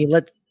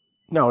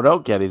No,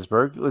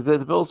 Gettysburg.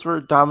 The Bills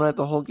were dominant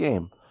the whole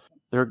game.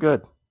 They were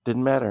good.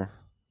 Didn't matter.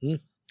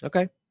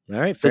 Okay. All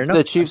right, fair enough.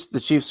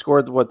 The Chiefs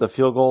scored the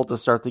field goal to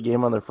start the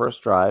game on their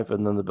first drive,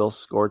 and then the Bills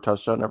scored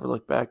touchdown, never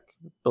looked back.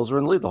 Bills were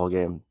in the lead the whole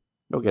game.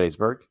 No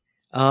Gettysburg.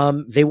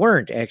 They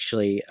weren't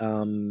actually.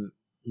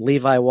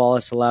 Levi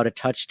Wallace allowed a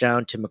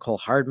touchdown to McCole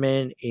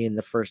Hardman in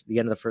the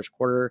end of the first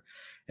quarter,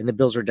 and the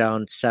Bills were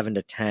down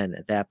 7-10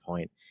 at that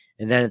point.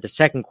 And then at the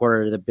second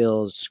quarter, the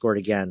Bills scored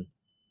again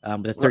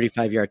with a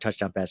 35-yard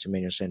touchdown pass to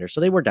Emmanuel Sanders. So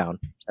they were down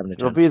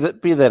 7-10. Well,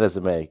 be that as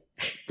it may,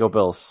 go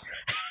Bills.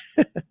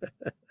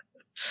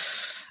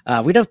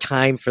 We don't have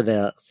time for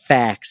the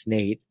facts,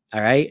 Nate.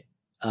 All right.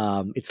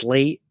 It's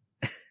late.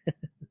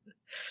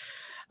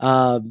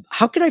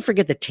 How could I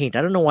forget the taint?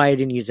 I don't know why I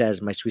didn't use that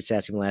as my Sweet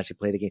Sassy Molassie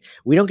play of the game.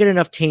 We don't get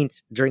enough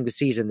taints during the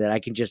season that I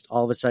can just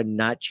all of a sudden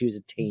not choose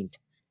a taint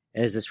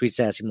as the Sweet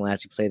Sassy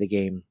Molassie play of the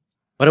game.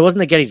 But it wasn't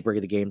the Gettysburg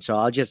of the game, so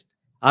I'll just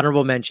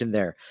honorable mention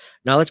there.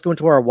 Now let's go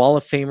into our Wall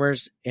of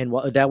Famers, and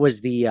that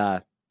was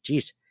that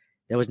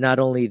was not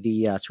only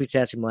the Sweet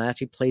Sassy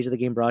Molassie plays of the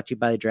game brought to you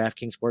by the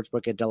DraftKings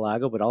Sportsbook at Del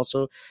Lago, but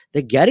also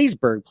the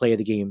Gettysburg play of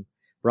the game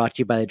brought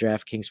to you by the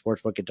DraftKings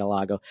Sportsbook at Del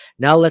Lago.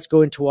 Now let's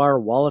go into our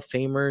Wall of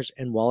Famers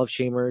and Wall of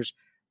Shamers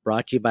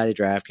brought to you by the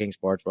DraftKings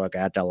Sportsbook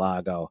at Del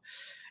Lago.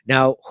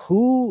 Now,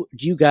 who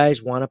do you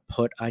guys want to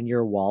put on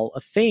your Wall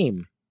of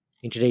Fame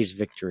in today's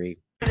victory?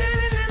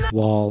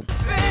 Wall.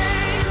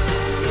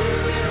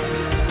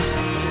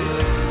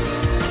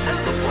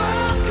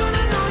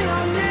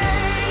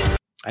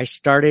 I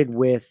started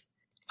with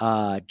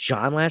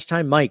John last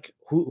time. Mike,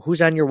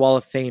 who's on your Wall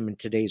of Fame in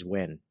today's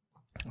win?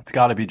 It's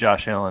got to be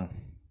Josh Allen.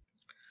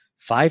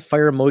 5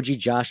 fire emoji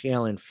Josh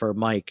Allen for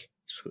Mike.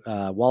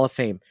 Wall of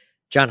Fame.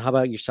 John, how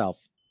about yourself?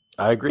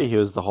 I agree. He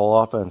was the whole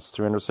offense.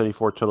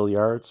 374 total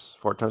yards,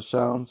 4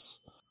 touchdowns.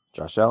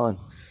 Josh Allen.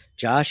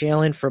 Josh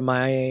Allen for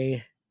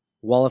my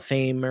Wall of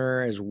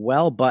Famer as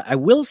well. But I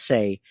will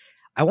say,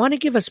 I want to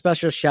give a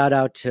special shout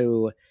out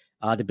to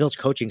the Bills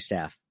coaching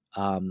staff.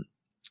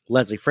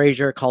 Leslie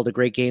Frazier called a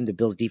great game. The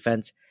Bills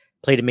defense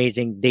played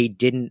amazing. They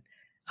didn't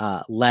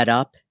let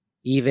up,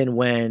 even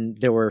when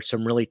there were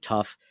some really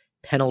tough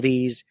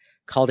penalties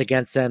called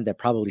against them that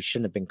probably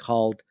shouldn't have been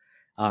called.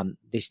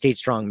 They stayed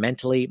strong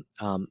mentally.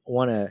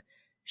 Want to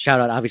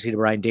shout out, obviously, to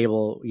Brian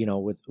Dable,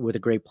 with a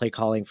great play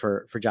calling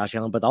for Josh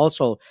Allen, but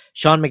also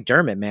Sean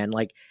McDermott, man.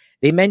 Like,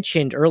 they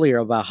mentioned earlier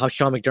about how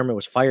Sean McDermott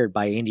was fired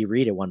by Andy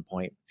Reid at one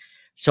point.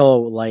 So,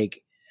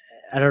 like,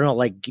 I don't know,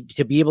 like,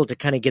 to be able to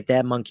kind of get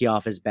that monkey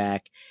off his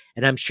back.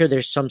 And I'm sure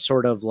there's some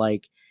sort of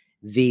like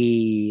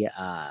the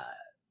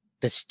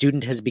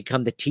student has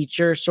become the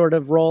teacher sort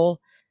of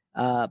role,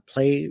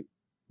 play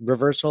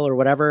reversal or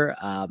whatever.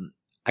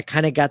 I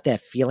kind of got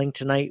that feeling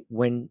tonight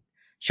when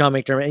Sean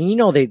McDermott,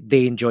 and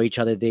they enjoy each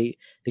other. They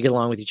get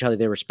along with each other.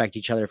 They respect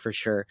each other for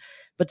sure.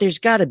 But there's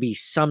got to be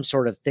some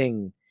sort of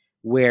thing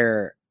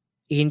where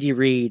Andy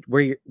Reid,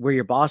 where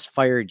your boss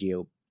fired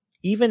you,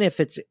 even if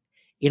it's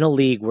in a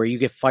league where you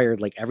get fired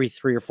like every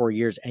 3 or 4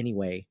 years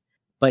anyway,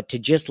 but to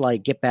just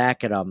like get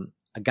back at a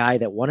guy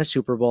that won a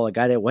Super Bowl, a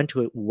guy that went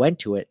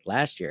to it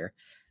last year,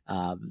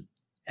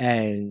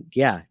 and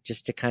yeah,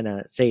 just to kind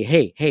of say,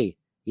 hey,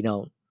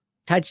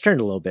 tide's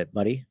turned a little bit,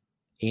 buddy,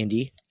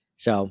 Andy.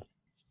 So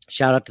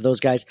shout out to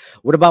those guys.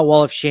 What about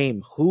Wall of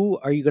Shame? Who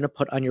are you going to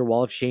put on your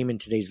Wall of Shame in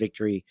today's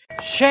victory?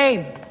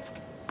 Shame.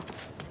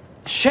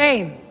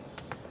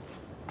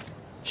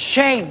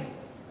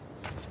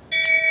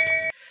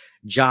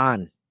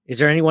 John, is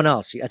there anyone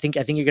else? I think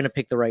you're going to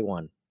pick the right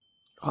one.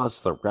 Oh,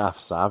 it's the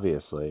refs,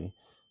 obviously.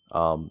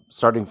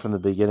 Starting from the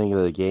beginning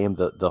of the game,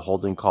 the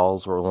holding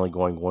calls were only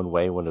going one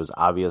way when it was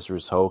obvious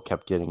Rousseau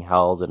kept getting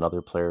held and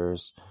other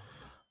players.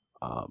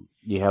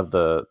 You have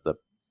the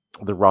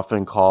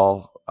roughing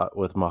call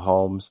with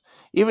Mahomes.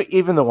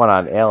 Even the one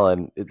on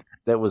Allen,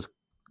 they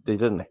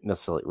didn't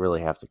necessarily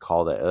really have to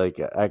call that.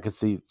 Like, I could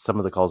see some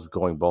of the calls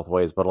going both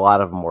ways, but a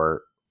lot of them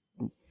were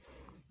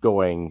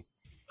going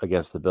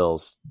against the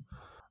Bills.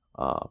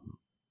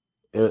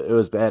 It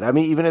was bad. I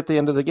mean, even at the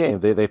end of the game,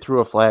 they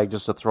threw a flag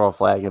just to throw a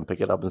flag and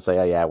pick it up and say,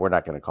 "Oh yeah, we're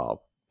not going to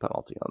call a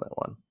penalty on that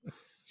one."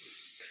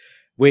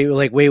 Wait.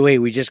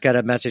 We just got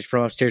a message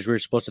from upstairs. We were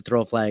supposed to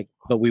throw a flag,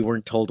 but we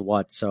weren't told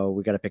what, so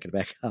we got to pick it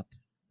back up.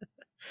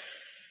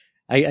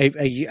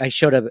 I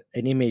showed up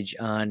an image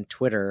on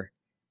Twitter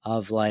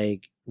of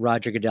like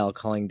Roger Goodell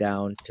calling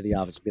down to the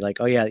office and be like,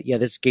 "Oh yeah,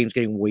 this game's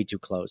getting way too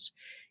close.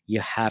 You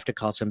have to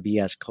call some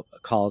BS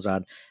calls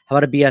on. How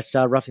about a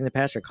BS roughing the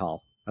passer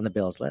call on the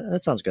Bills?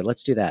 That sounds good.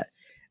 Let's do that."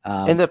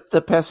 And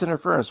the pass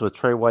interference with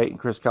Trey White and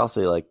Chris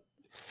Kelsey, like,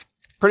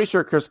 pretty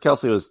sure Chris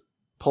Kelsey was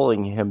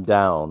pulling him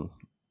down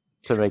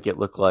to make it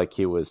look like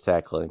he was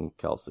tackling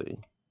Kelsey.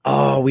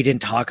 Oh, we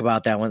didn't talk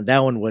about that one.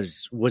 That one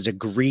was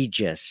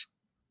egregious.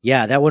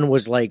 Yeah, that one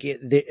was like,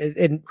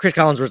 and Chris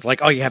Collins was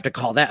like, "Oh, you have to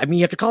call that." I mean,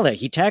 you have to call that.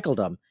 He tackled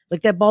him.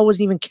 Like, that ball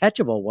wasn't even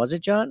catchable, was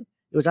it, John?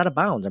 It was out of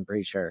bounds, I'm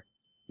pretty sure.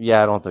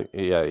 Yeah, I don't think.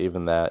 Yeah,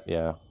 even that.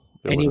 Yeah,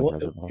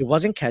 it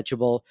wasn't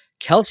catchable.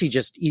 Kelsey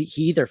he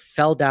either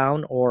fell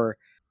down or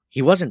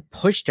he wasn't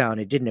pushed down.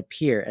 It didn't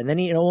appear, and then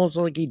he almost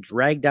like he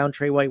dragged down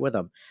Trey White with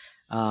him.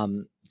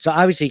 So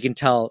obviously, you can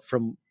tell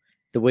from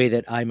the way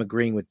that I'm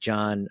agreeing with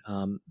John.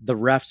 The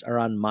refs are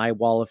on my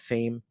Wall of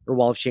Fame, or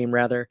Wall of Shame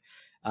rather,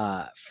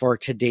 for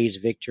today's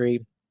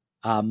victory.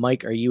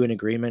 Mike, are you in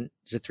agreement?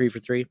 Is it 3 for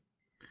 3?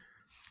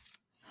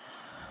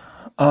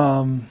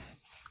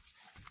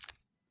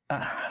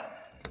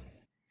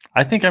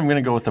 I think I'm going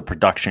to go with the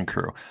production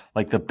crew.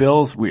 Like, the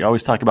Bills, we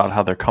always talk about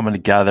how they're coming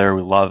together.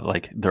 We love,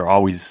 like, they're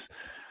always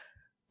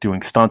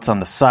doing stunts on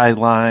the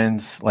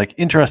sidelines, like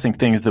interesting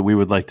things that we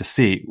would like to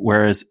see.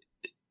 Whereas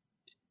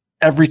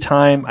every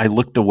time I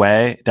looked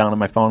away down on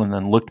my phone and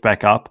then looked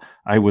back up,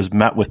 I was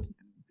met with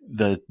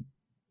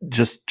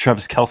just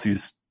Travis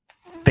Kelce's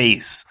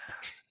face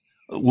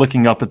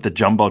looking up at the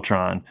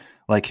Jumbotron.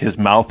 Like, his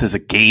mouth is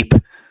agape.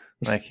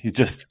 Like, he's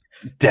just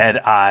dead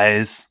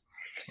eyes.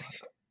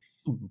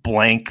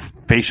 Blank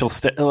facial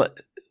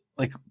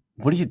like,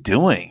 what are you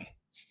doing?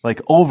 Like,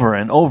 over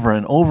and over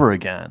and over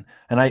again.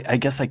 And I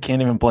guess I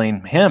can't even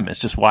blame him. It's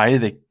just, why are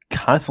they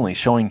constantly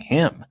showing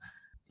him?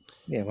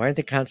 Yeah, why aren't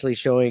they constantly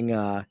showing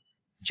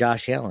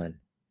Josh Allen?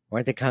 Why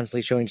aren't they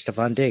constantly showing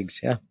Stephon Diggs?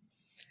 Yeah,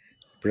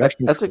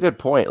 that's a good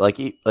point. Like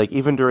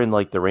even during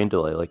like the rain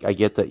delay, like, I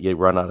get that you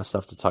run out of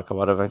stuff to talk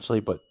about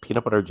eventually, but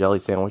peanut butter jelly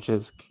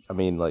sandwiches, I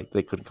mean, like,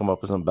 they couldn't come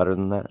up with something better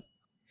than that.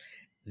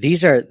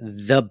 These are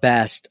the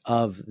best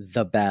of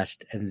the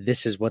best, and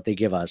this is what they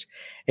give us.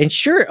 And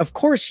sure, of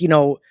course,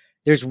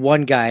 there's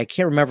one guy, I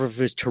can't remember if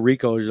it was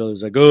Tarico, who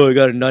was like, "Oh, I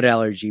got a nut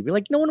allergy." But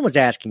like, no one was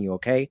asking you,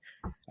 okay?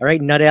 All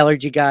right, nut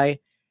allergy guy.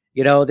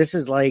 This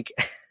is like,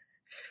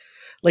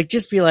 like,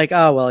 just be like,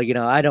 "Oh, well,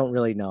 I don't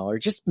really know," or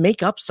just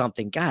make up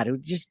something. God,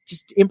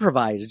 just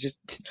improvise. Just,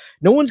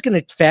 no one's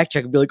gonna fact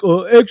check and be like,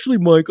 "Oh, actually,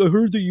 Mike, I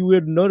heard that you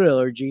had a nut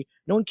allergy."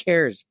 No one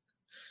cares.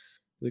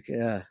 Look,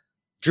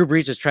 Drew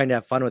Brees is trying to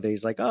have fun with it.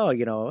 He's like, "Oh,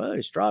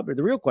 strawberry.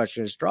 The real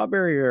question is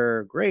strawberry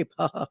or grape."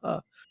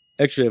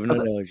 Actually, I have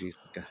nut allergies.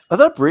 God. I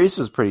thought Brees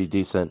was pretty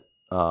decent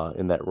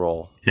in that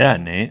role. Yeah,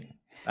 Nate.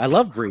 I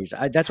love Breeze.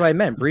 That's what I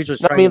meant. Breeze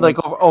was. I mean, like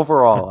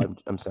overall,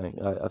 I'm saying.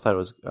 I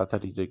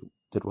thought he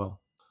did well.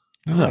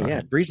 Oh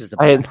yeah, Breeze is the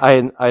best.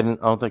 I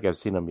don't think I've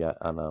seen him yet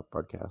on a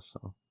broadcast.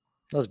 So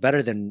that was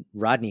better than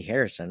Rodney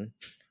Harrison.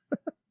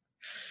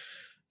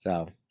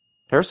 So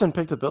Harrison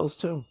picked the Bills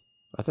too,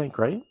 I think,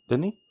 right?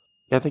 Didn't he?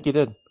 Yeah, I think he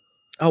did.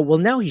 Oh well,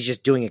 now he's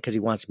just doing it because he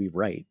wants to be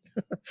right.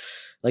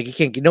 Like he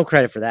can't get no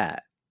credit for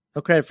that.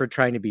 No credit for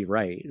trying to be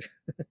right.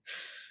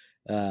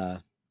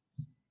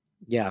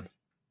 Yeah.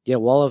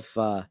 Wall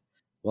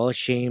of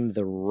Shame,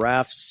 the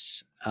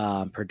refs,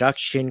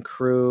 production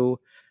crew,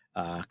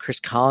 Chris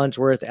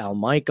Collinsworth, Al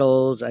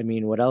Michaels. I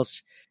mean, what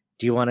else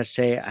do you want to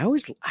say? I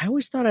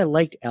always thought I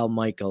liked Al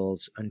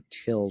Michaels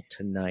until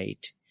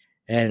tonight,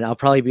 and I'll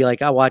probably be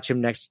like, I'll watch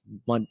him next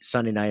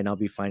Sunday night, and I'll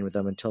be fine with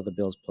him until the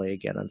Bills play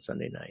again on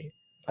Sunday night.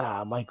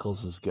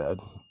 Michaels is good.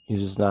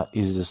 He's just not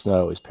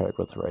always paired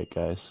with the right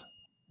guys.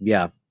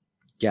 Yeah,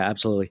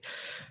 absolutely.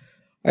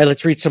 All right,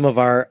 let's read some of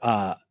our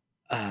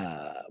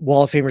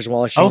Wall of Famers and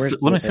Wall of Shamers.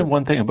 Let me say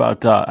one thing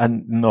about, I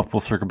don't know if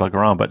we'll circle back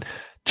around, but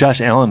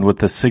Josh Allen with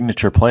the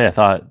signature play, I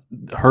thought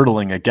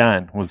hurdling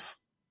again was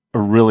a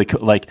really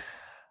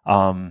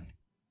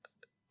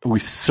we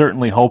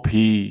certainly hope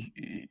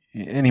he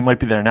might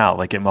be there now,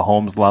 like at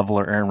Mahomes level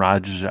or Aaron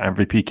Rodgers,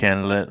 MVP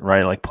candidate,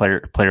 right? Like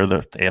player of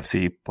the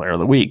AFC, player of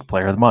the week,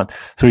 player of the month.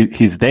 So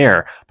he's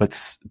there, but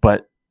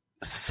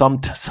some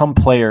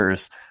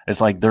players,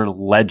 it's like their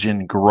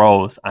legend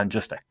grows on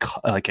just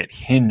it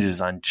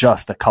hinges on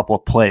just a couple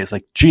of plays.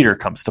 Like Jeter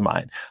comes to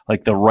mind,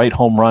 like the right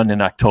home run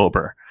in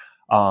October,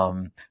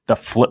 the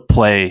flip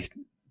play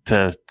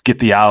to get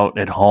the out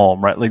at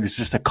home, right? Like there's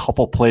just a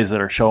couple plays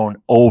that are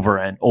shown over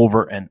and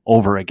over and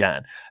over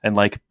again. And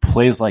like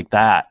plays like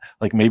that,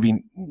 like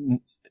maybe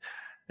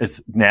it's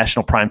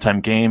national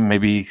primetime game.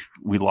 Maybe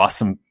we lost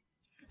some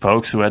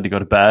folks who had to go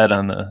to bed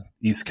on the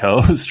East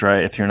Coast,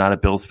 right? If you're not a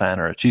Bills fan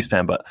or a Chiefs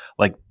fan, but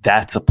like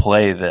that's a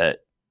play that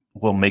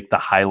will make the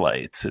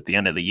highlights at the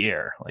end of the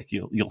year. Like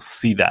you'll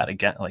see that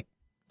again. Like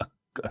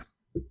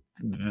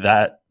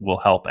that will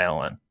help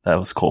Allen. That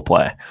was a cool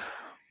play.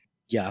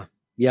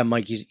 Yeah,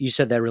 Mike, you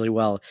said that really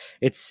well.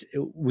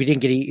 We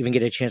didn't even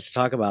get a chance to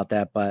talk about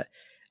that, but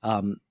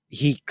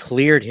he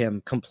cleared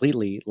him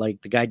completely.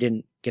 Like the guy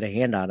didn't get a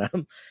hand on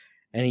him,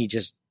 and he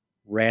just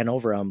ran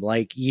over him.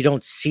 Like you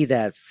don't see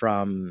that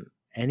from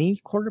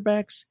any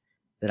quarterbacks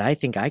that I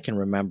think I can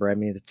remember. I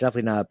mean, it's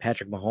definitely not a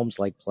Patrick Mahomes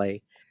like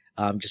play.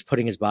 Just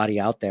putting his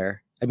body out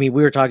there. I mean,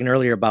 we were talking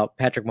earlier about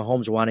Patrick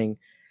Mahomes wanting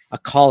a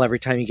call every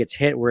time he gets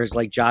hit, whereas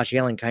like Josh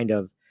Allen kind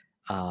of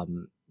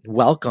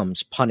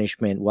welcomes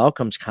punishment,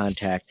 welcomes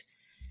contact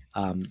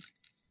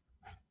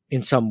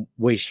in some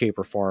way, shape,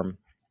 or form.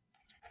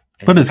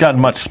 But it's gotten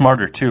much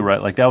smarter too,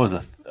 right? Like that was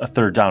a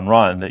third down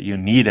run that you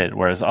needed,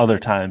 whereas other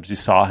times you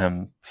saw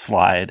him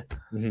slide.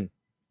 Mm-hmm.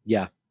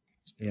 Yeah,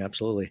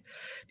 absolutely.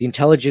 The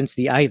intelligence,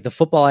 the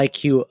football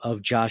IQ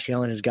of Josh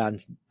Allen has gotten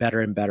better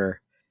and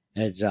better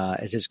as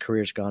his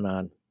career's gone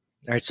on.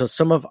 All right, so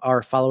some of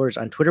our followers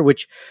on Twitter,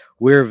 which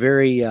we're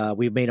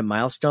we've made a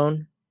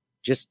milestone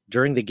just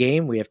during the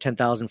game. We have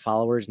 10,000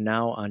 followers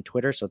now on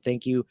Twitter. So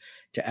thank you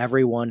to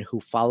everyone who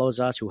follows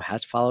us, who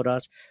has followed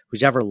us,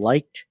 who's ever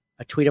liked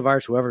a tweet of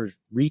ours, whoever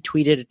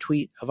retweeted a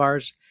tweet of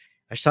ours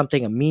or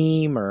something, a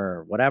meme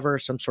or whatever,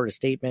 some sort of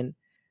statement,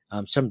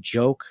 some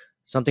joke,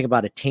 something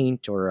about a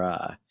taint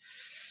or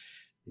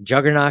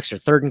juggernauts or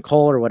third and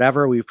coal or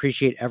whatever. We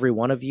appreciate every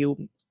one of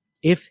you.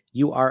 If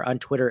you are on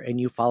Twitter and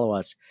you follow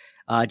us,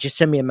 just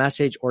send me a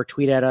message or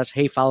tweet at us.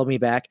 Hey, follow me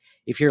back.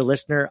 If you're a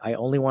listener, I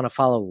only want to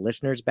follow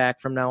listeners back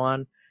from now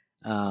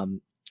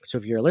on. So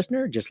if you're a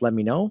listener, just let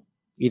me know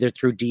either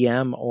through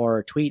DM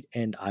or tweet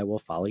and I will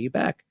follow you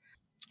back.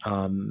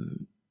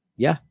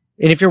 Yeah.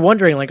 And if you're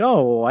wondering like,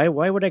 oh,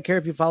 why would I care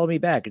if you follow me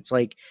back? It's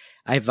like,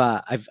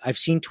 I've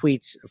seen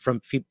tweets from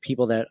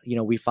people that,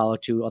 we follow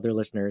to other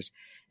listeners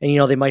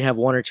and, they might have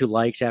 1 or 2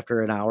 likes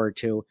after an hour or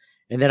two,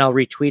 and then I'll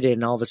retweet it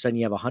and all of a sudden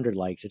you have 100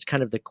 likes. It's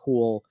kind of the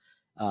cool,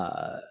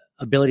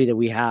 ability that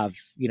we have,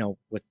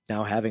 with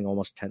now having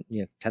almost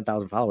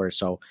 10,000 followers.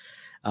 So,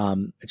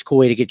 it's a cool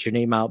way to get your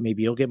name out.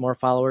 Maybe you'll get more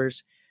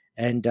followers.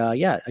 And,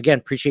 again,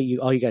 appreciate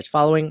all you guys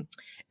following.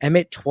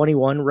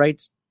 Emmett21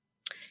 writes,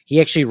 he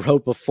actually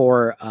wrote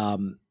before,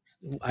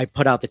 I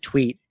put out the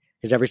tweet,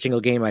 because every single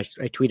game I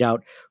tweet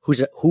out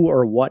who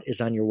or what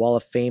is on your wall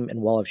of fame and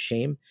wall of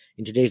shame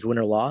in today's win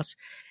or loss.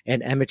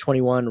 And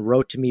Emmett21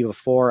 wrote to me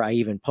before I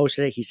even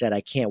posted it. He said,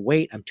 I can't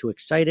wait. I'm too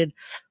excited.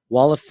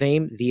 Wall of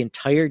Fame, the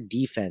entire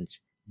defense,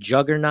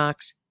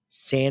 Juggernauts,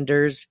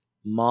 Sanders,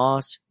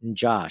 Moss, and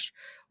Josh.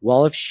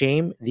 Wall of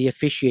Shame, the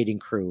officiating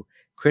crew,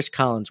 Chris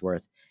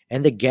Collinsworth,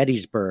 and the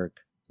Gettysburg,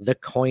 the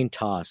coin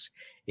toss.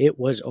 It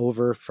was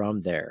over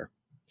from there.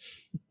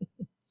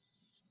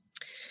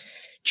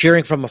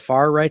 Cheering from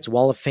afar writes,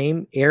 Wall of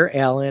Fame, Air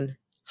Allen,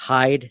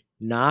 Hyde,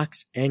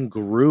 Knox, and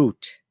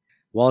Groot.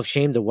 Wall of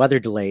Shame, the weather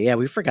delay. Yeah,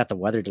 we forgot the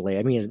weather delay.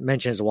 I mean, it's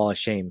mentioned as a Wall of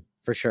Shame,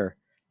 for sure.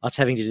 Us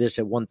having to do this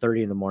at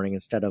 1:30 in the morning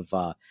instead of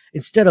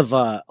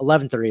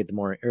 11:30 at the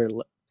morning or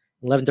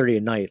 11:30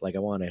 at night, like I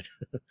wanted.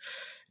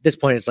 this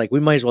point, it's like we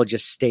might as well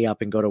just stay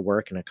up and go to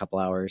work in a couple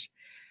hours.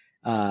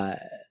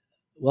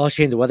 Well,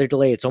 Shane, the weather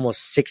delay, it's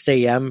almost 6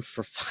 a.m.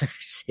 for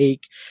fuck's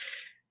sake.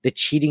 The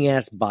cheating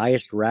ass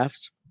biased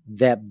refs,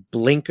 that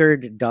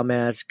blinkered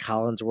dumbass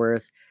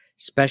Collinsworth,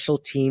 special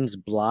teams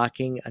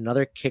blocking,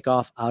 another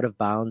kickoff out of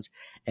bounds,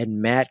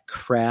 and Matt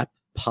Crap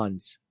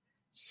punts.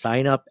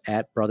 Sign up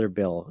at Brother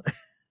Bill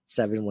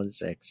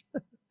 716.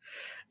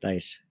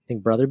 Nice. I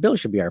think Brother Bill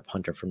should be our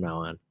punter from now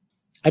on.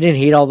 I didn't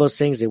hate all those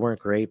things. They weren't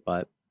great,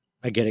 but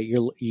I get it.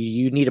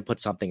 You need to put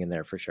something in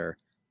there for sure.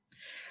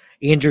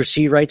 Andrew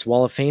C. writes,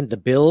 Wall of Fame, the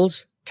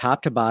Bills,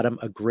 top to bottom,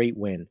 a great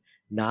win.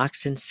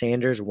 Knox and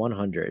Sanders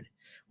 100.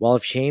 Wall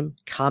of Shame,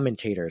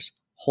 commentators,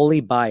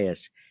 holy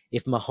bias.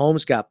 If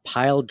Mahomes got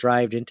pile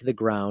drived into the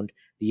ground,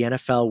 the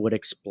NFL would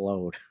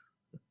explode.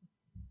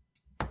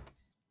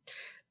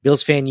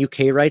 Bills fan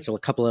UK writes, a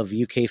couple of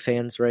UK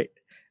fans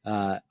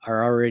are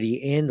already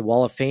in the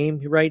Wall of Fame.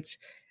 He writes,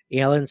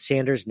 Allen,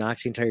 Sanders,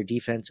 Knox, the entire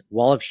defense.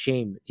 Wall of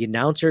Shame. The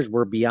announcers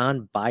were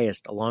beyond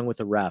biased along with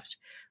the refs.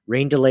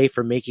 Rain delay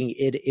for making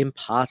it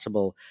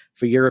impossible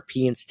for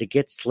Europeans to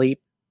get sleep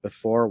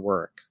before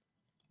work.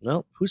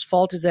 Well, whose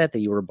fault is that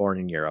you were born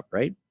in Europe,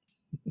 right?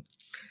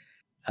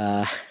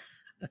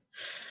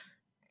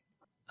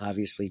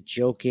 Obviously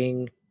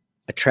joking.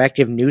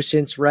 Attractive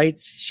Nuisance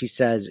writes, she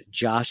says,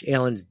 Josh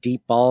Allen's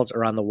deep balls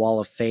are on the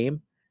Wall of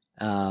Fame.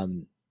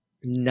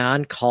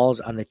 Non-calls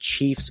on the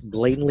Chiefs'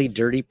 blatantly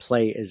dirty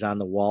play is on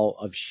the Wall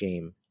of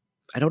Shame.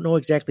 I don't know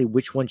exactly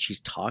which one she's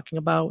talking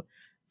about.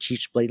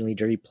 Chiefs' blatantly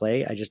dirty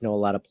play. I just know a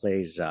lot of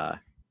plays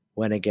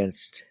went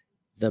against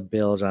the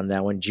Bills on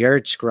that one.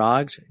 Jared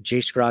Scroggs,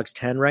 J. Scroggs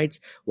 10 writes,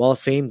 Wall of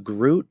Fame,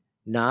 Groot,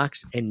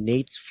 Knox, and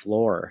Nate's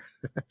floor.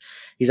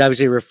 He's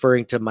obviously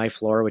referring to my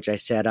floor, which I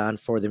sat on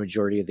for the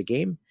majority of the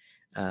game.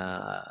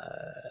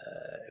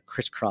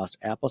 Crisscross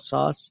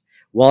applesauce.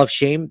 Wall of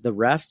Shame, the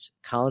refs,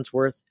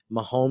 Collinsworth,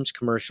 Mahomes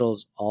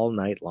commercials all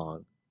night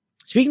long.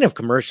 Speaking of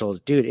commercials,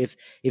 dude,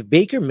 if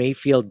Baker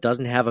Mayfield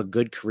doesn't have a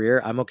good career,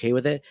 I'm okay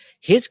with it.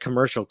 His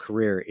commercial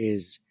career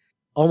is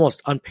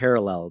almost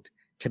unparalleled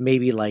to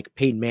maybe like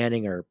Peyton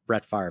Manning or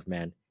Brett Favre,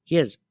 man. He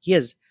has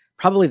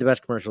probably the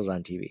best commercials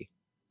on TV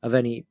of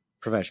any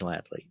professional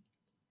athlete.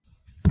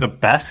 The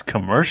best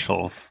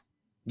commercials?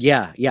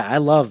 Yeah, I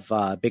love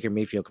Baker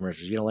Mayfield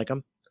commercials. You don't like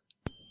them?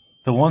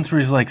 The ones where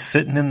he's like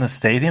sitting in the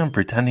stadium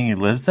pretending he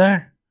lives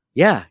there?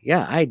 Yeah,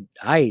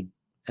 I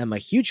am a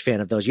huge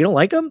fan of those. You don't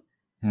like them?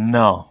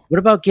 No. What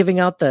about giving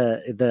out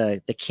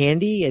the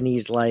candy and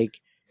he's like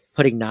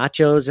putting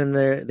nachos in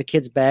the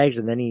kids' bags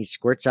and then he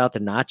squirts out the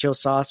nacho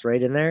sauce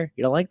right in there?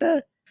 You don't like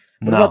that?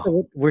 What about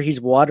where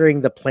he's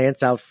watering the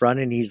plants out front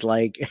and he's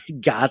like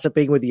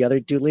gossiping with the other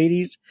two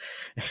ladies?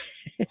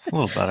 It's a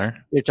little better.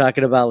 They're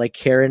talking about like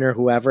Karen or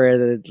whoever.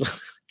 And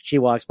she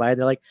walks by and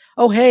they're like,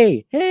 oh,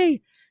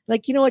 hey.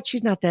 Like, you know what?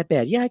 She's not that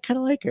bad. Yeah, I kind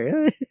of like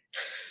her.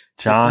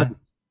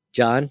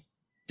 John,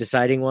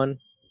 deciding one.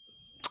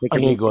 I'm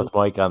going to go with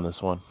Mike on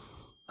this one.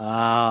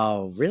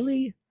 Oh,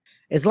 really?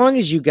 As long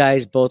as you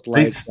guys both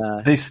like...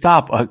 They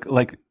stop.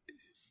 Like,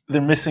 they're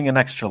missing an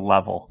extra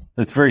level.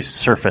 It's very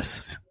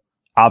surface,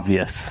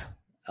 obvious.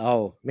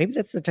 Oh, maybe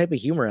that's the type of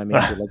humor I'm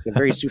into. Like the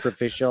very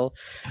superficial,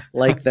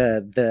 like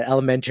the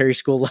elementary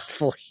school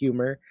level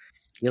humor.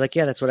 You're like,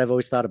 yeah, that's what I've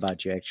always thought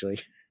about you,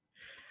 actually.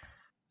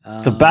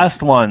 The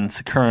best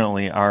ones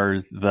currently are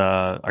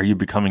Are You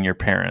Becoming Your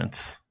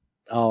Parents?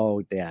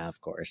 Oh, yeah, of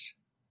course.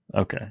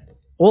 Okay.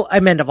 Well, I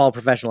meant of all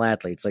professional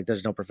athletes. Like,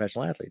 there's no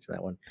professional athletes in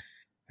that one.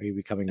 Are You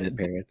Becoming Your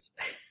Parents?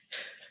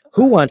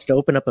 Who wants to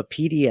open up a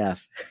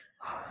PDF?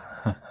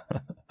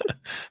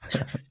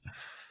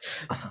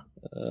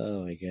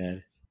 Oh my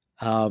god.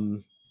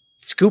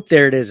 Scoop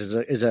There It is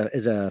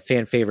a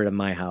fan favorite of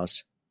my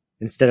house.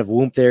 Instead of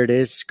Whoop There It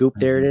Is, Scoop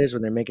There It Is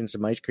when they're making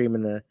some ice cream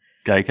in the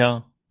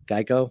Geico.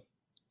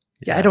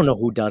 Yeah, I don't know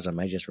who does them.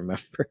 I just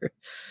remember.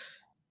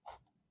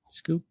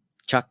 Scoop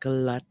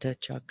Chocolata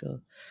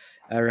Choco.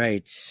 All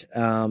right.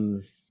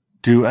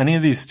 Do any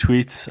of these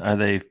tweets, are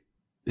they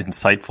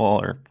insightful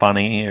or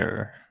funny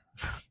or?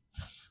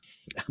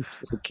 I'm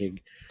joking.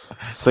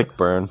 Sick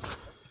burn.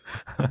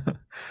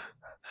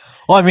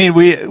 Well, I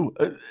mean,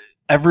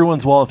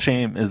 everyone's Wall of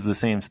Shame is the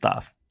same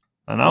stuff.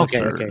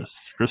 Announcers, okay.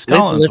 Chris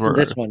Collinsworth. Listen to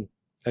this one.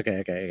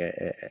 Okay.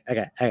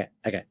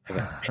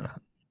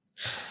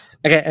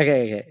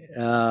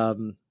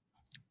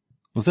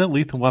 Was that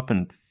Lethal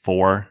Weapon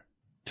 4,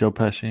 Joe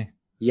Pesci?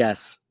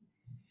 Yes,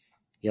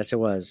 it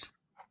was.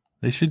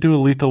 They should do a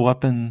Lethal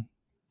Weapon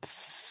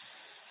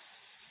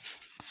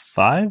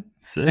 5,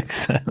 6,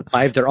 7.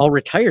 5. They're all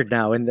retired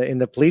now in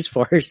the police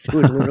force. It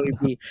would literally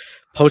be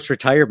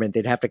post-retirement.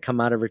 They'd have to come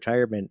out of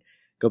retirement,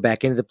 go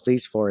back into the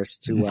police force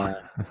to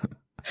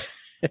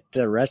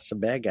to arrest some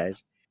bad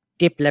guys.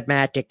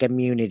 Diplomatic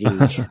immunity.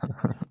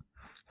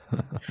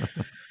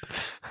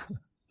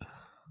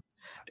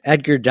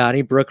 Edgar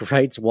Donnybrook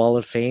writes, Wall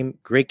of Fame,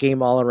 great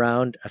game all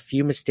around. A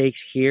few mistakes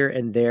here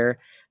and there,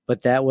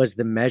 but that was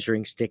the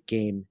measuring stick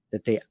game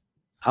that they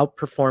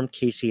outperformed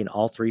KC in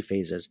all three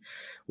phases.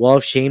 Wall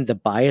of Shame, the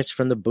bias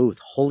from the booth.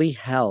 Holy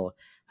hell.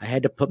 I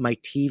had to put my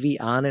TV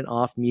on and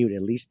off mute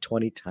at least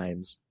 20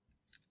 times.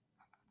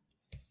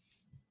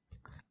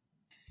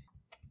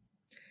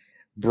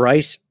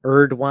 Bryce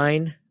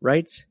Erdwine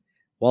writes,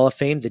 Wall of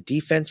Fame, the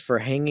defense for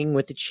hanging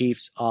with the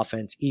Chiefs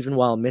offense, even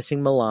while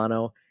missing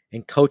Milano,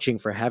 and coaching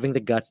for having the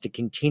guts to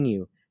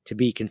continue to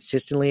be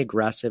consistently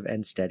aggressive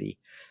and steady.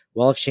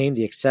 Wall of Shame,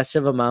 the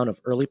excessive amount of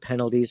early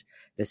penalties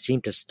that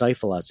seemed to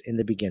stifle us in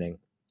the beginning.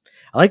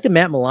 I like the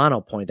Matt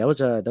Milano point. That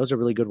was a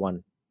really good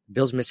one.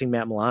 Bills missing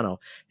Matt Milano.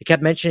 They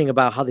kept mentioning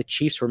about how the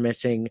Chiefs were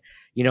missing,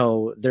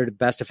 their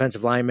best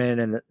defensive lineman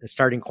and the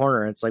starting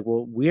corner. And it's like,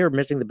 well, we are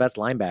missing the best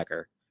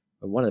linebacker,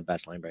 or one of the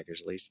best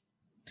linebackers at least.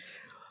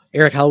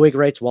 Eric Helwig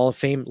writes, Wall of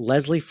Fame,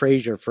 Leslie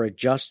Frazier for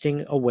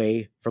adjusting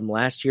away from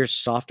last year's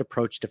soft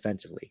approach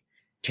defensively.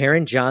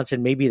 Taron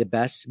Johnson maybe their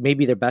best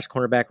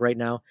cornerback right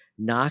now.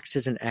 Knox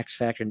is an X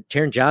factor.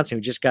 Taron Johnson,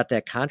 who just got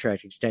that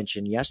contract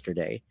extension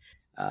yesterday.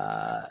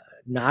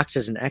 Knox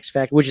is an X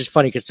factor, which is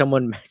funny because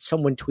someone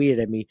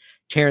tweeted at me,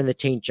 Taron the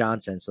Taint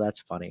Johnson. So that's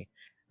funny.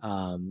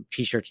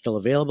 T-shirts still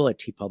available at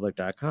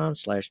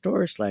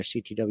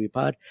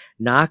tpublic.com/store/CTWpod.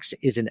 Knox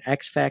is an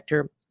X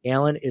factor.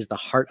 Allen is the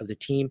heart of the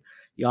team.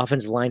 The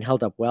offensive line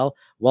held up well.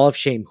 Wall of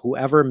Shame,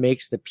 whoever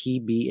makes the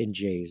PB and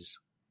J's.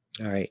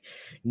 All right.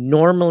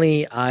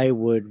 Normally I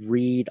would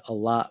read a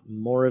lot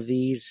more of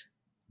these,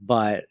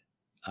 but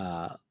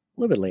a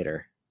little bit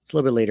later. It's a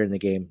little bit later in the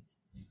game.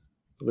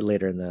 A little bit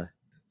later in the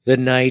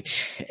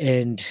night.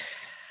 And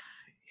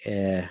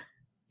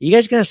you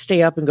guys going to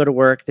stay up and go to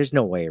work? There's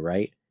no way,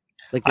 right?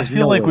 I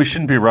feel like we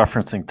shouldn't be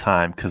referencing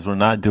time because we're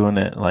not doing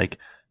it like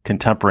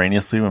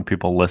contemporaneously when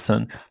people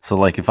listen. So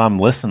like if I'm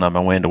listening on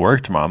my way into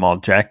work tomorrow, I'm all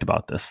jacked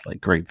about this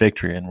like great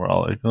victory, and we're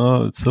all like,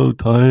 oh, it's so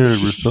tired,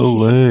 we're so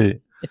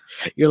late.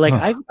 You're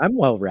like, I'm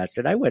well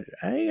rested. I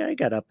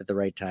got up at the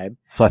right time.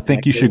 So I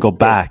think you should go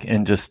back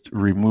and just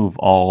remove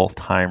all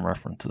time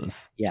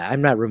references. Yeah,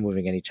 I'm not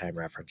removing any time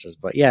references,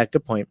 but yeah,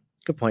 good point.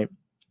 Maybe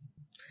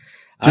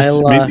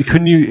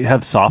couldn't you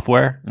have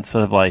software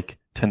instead of like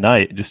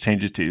tonight, just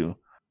change it to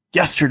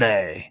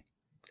yesterday?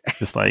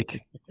 Just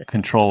like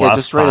control F.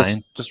 Just write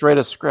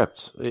a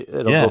script.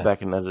 It'll go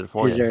back and edit it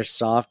for you. Is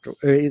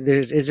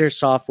there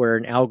software,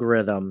 an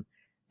algorithm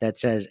that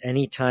says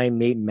anytime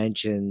Nate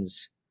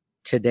mentions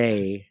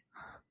today,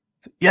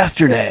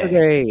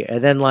 yesterday,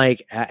 and then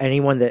like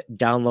anyone that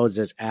downloads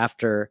this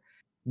after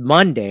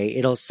Monday,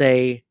 it'll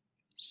say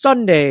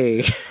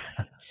Sunday.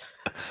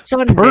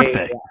 Sunday,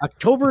 perfect.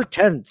 October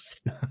 10th,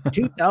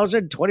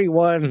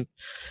 2021.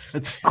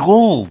 It's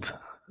gold.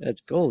 That's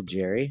gold,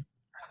 Jerry.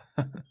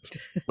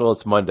 Well,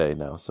 it's Monday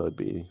now, so it'd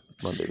be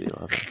Monday the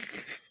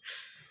 11th.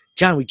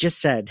 John, we just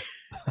said.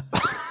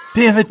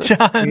 Damn it,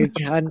 John.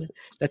 John,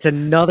 that's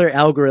another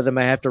algorithm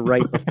I have to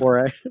write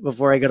before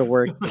I go to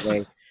work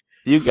today.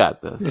 You got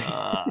this.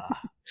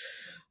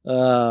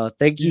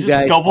 Thank you just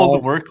guys. Double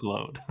the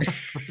workload.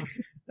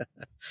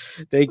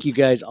 Thank you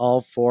guys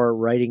all for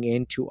writing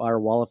into our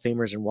Wall of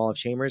Famers and Wall of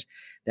Shamers.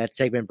 That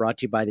segment brought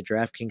to you by the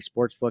DraftKings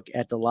Sportsbook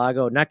at Del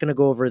Lago. Not going to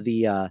go over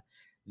the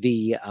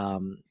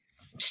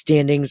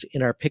standings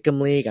in our Pick'em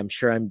League. I'm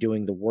sure I'm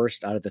doing the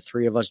worst out of the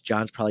three of us.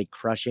 John's probably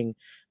crushing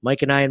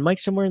Mike and I, and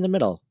Mike's somewhere in the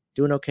middle,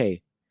 doing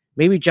okay.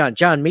 Maybe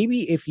John,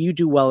 maybe if you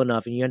do well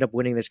enough and you end up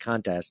winning this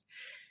contest,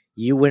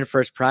 you win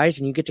first prize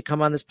and you get to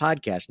come on this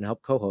podcast and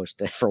help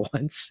co-host it for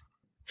once.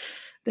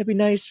 That'd be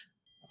nice.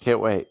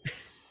 Can't wait.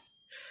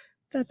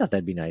 I thought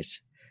that'd be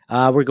nice.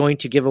 We're going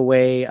to give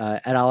away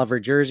Ed Oliver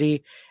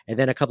jersey and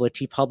then a couple of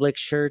TeePublic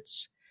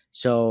shirts.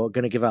 So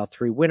going to give out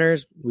 3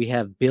 winners. We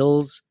have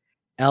Bills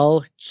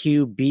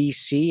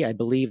LQBC. I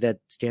believe that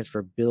stands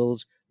for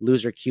Bills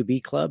Loser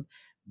QB Club.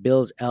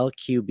 Bills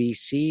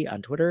LQBC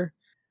on Twitter.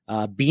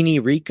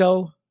 Beanie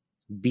Rico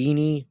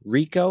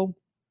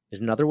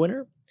is another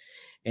winner.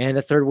 And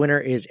the third winner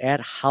is at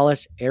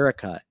Hollis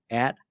Erica.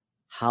 Erica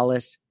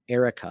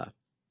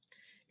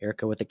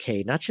with a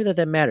K. Not sure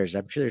that matters.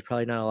 I'm sure there's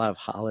probably not a lot of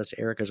Hollis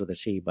Ericas with a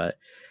C, but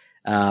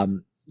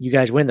you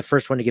guys win. The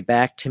first one to get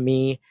back to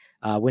me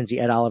wins the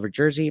Ed Oliver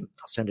jersey.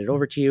 I'll send it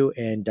over to you.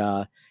 And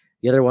the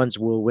other ones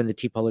will win the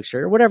TeePublic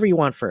shirt or whatever you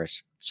want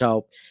first.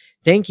 So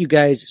thank you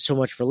guys so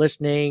much for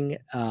listening.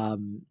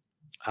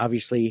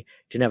 Obviously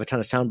didn't have a ton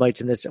of sound bites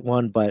in this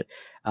one, but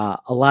a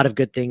lot of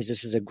good things.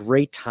 This is a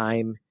great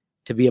time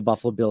to be a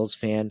Buffalo Bills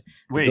fan.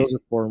 Wait, Bills are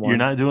 4-1. You're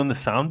not doing the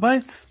sound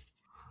bites?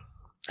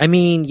 I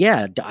mean,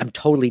 yeah, I'm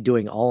totally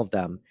doing all of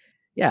them.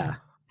 Yeah.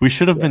 We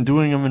should have been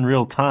doing them in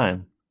real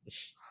time.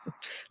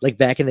 Like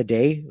back in the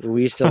day, where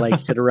we used to like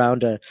sit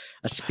around a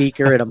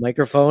speaker and a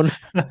microphone.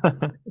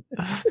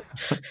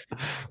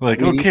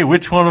 Like, okay,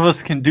 which one of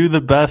us can do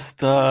the best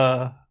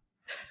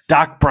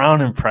Doc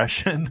Brown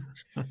impression?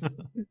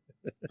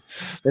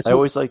 I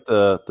always like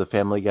the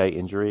Family Guy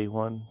injury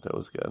one. That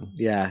was good.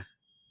 Yeah,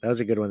 that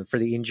was a good one for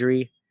the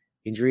injury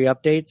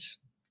updates.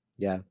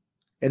 Yeah,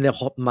 and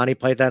the Monty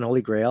Python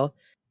Holy Grail.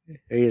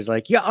 He's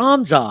like, your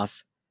arm's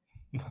off.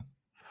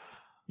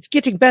 It's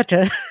getting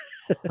better.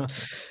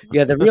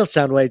 Yeah, the real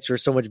sound bites were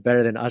so much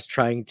better than us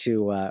trying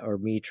to, or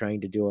me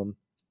trying to do them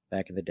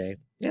back in the day.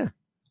 Yeah.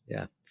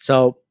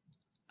 So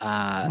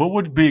What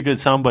would be a good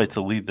soundbite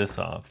to lead this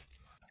off?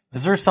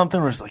 Is there something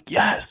where it's like,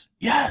 yes,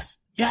 yes,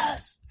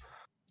 yes?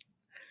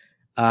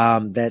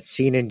 That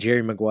scene in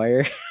Jerry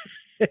Maguire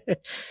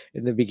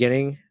in the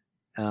beginning.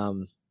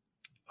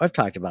 I've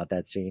talked about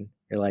that scene.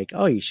 You're like,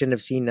 oh, you shouldn't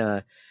have seen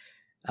an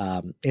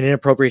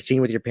inappropriate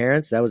scene with your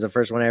parents. That was the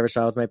first one I ever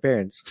saw with my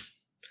parents.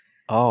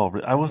 Oh,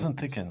 I wasn't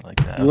thinking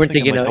like that. You weren't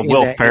thinking like of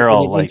Will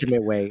Ferrell, in an like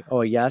intimate way.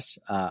 Oh yes,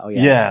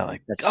 yeah,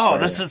 like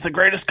this is the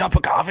greatest cup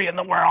of coffee in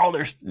the world,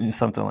 or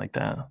something like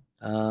that.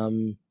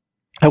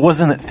 I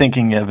wasn't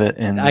thinking of it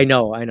in. I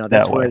know.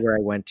 That's that way. where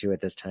I went to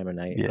at this time of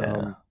night.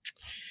 Yeah.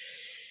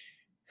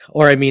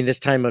 Or I mean, this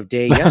time of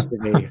day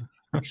yesterday,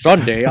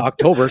 Sunday,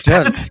 October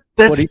 10th.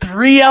 That's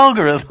 3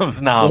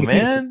 algorithms now,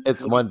 man.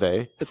 It's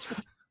Monday. It's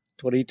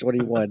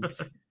 2021.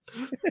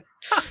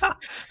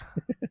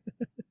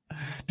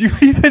 Do you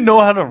even know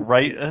how to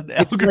write an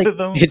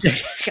algorithm?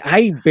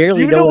 I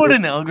barely Do you know what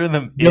an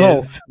algorithm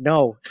is?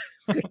 No,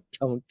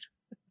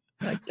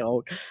 I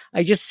don't.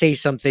 I just say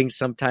some things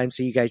sometimes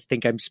so you guys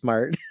think I'm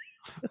smart.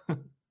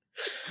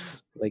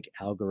 Like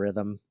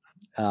algorithm,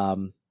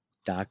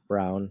 Doc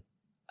Brown.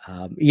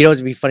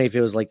 It'd be funny if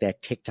it was like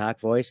that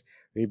TikTok voice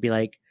where you'd be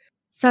like,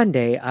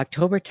 Sunday,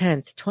 October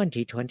 10th,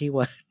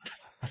 2021.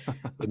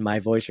 In my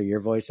voice or your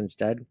voice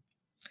instead.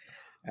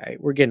 All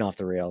right, we're getting off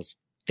the rails.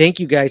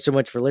 Thank you guys so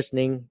much for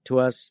listening to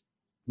us.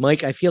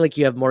 Mike, I feel like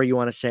you have more you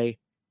want to say,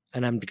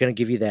 and I'm going to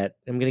give you that.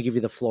 I'm going to give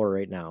you the floor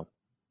right now.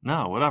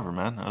 No, whatever,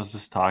 man. I was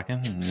just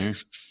talking, and you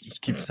just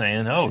keep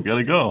saying, "Oh,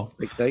 gotta go."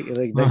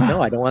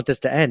 No, I don't want this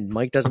to end.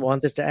 Mike doesn't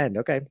want this to end.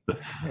 Okay,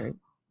 all right.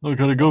 I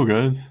gotta go,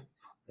 guys.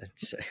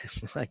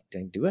 I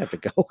do have to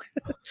go.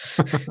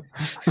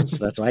 So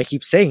that's why I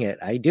keep saying it.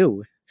 I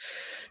do.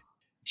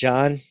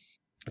 John,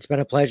 it's been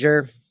a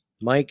pleasure.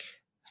 Mike,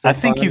 I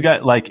think you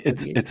got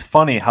it's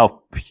funny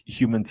how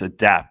humans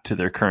adapt to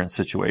their current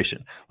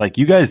situation. Like,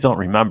 you guys don't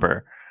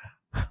remember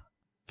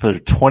for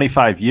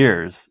 25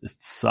 years it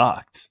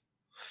sucked.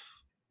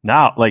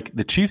 Now, like,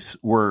 the Chiefs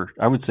were,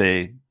 I would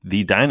say,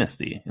 the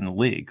dynasty in the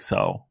league,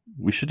 so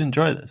we should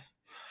enjoy this.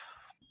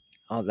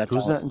 Oh, that's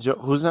who's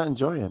not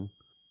enjoying?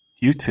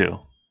 You two.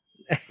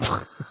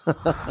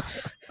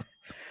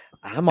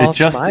 I'm all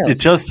smiles. It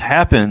just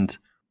happened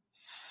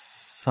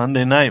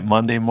Sunday night,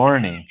 Monday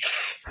morning.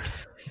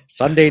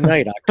 Sunday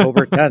night,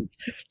 October 10th,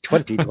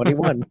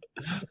 2021.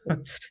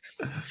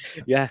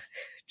 Yeah,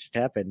 it just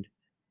happened.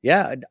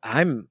 Yeah,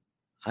 I'm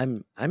how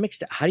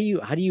do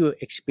you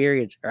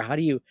experience, or how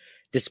do you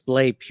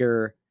display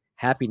pure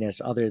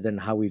happiness other than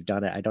how we've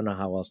done it? I don't know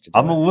how else to do it.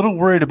 I'm a little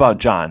worried about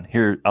John.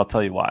 Here, I'll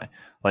tell you why.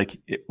 Like,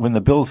 when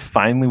the Bills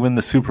finally win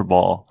the Super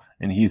Bowl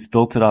and he's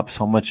built it up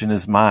so much in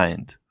his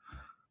mind.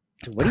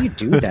 What do you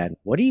do then?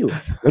 What do you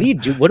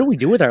do? What do we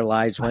do with our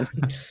lives when?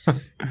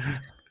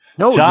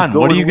 No, John,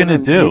 what are you going to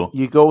do?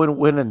 You go and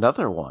win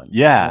another one.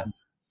 Yeah,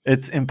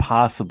 it's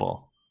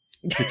impossible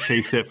to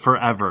chase it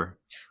forever.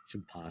 It's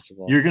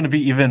impossible. You're going to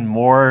be even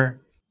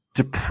more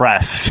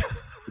depressed.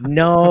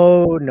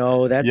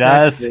 No, that's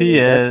yes, not true. he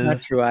is. That's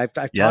not true. I've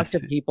talked to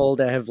people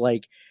that have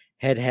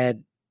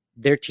had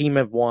their team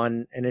have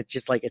won, and it's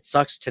just like, it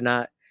sucks to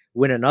not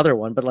win another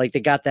one, but like,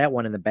 they got that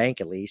one in the bank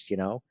at least,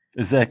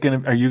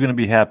 Are you gonna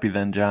be happy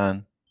then,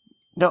 John?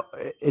 No,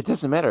 it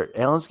doesn't matter.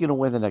 Allen's gonna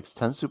win the next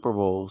 10 Super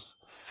Bowls.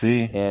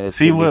 See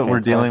what we're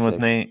dealing with,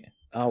 Nate.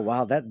 Oh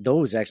wow,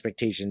 those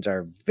expectations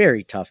are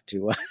very tough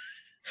to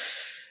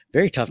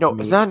very tough. No, to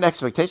meet. It's not an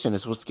expectation.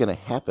 It's what's gonna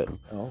happen.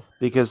 Oh.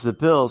 Because the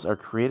Bills are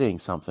creating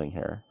something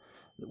here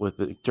with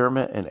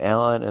McDermott and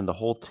Allen and the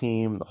whole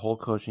team, the whole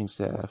coaching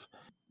staff.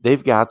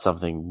 They've got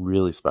something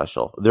really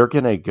special. They're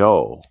gonna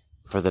go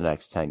for the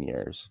next 10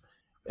 years,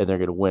 and they're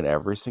gonna win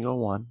every single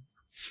one.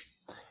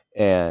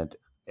 And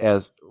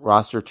as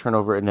roster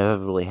turnover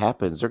inevitably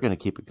happens, they're going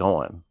to keep it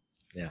going.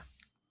 Yeah.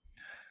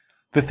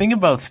 The thing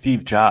about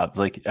Steve Jobs,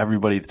 like,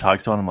 everybody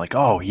talks about him like,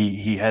 oh,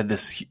 he had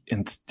this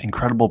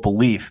incredible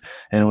belief,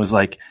 and it was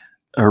like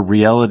a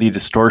reality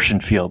distortion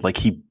field. Like,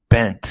 he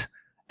bent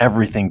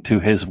everything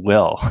to his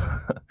will.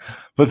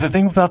 But the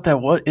thing about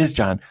that is,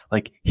 John,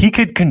 like, he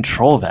could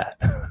control that.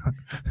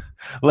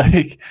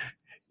 Like,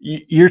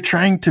 you're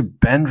trying to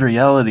bend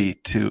reality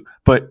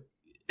but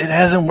it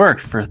hasn't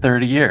worked for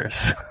 30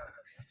 years.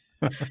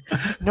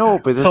 No,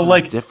 but this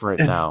is different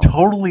now. It's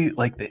totally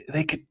like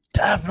they could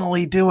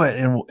definitely do it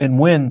and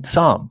win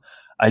some.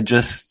 I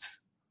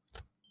just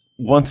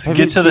once you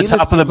get to the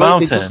top of the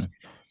mountain,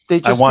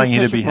 I want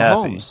you to be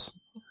happy.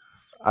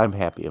 I'm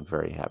happy. I'm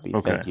very happy.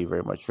 Okay. Thank you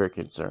very much for your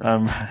concern.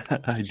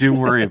 I do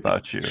worry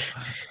about you.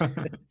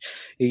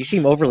 You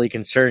seem overly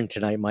concerned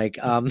tonight, Mike.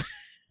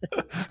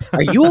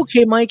 Are you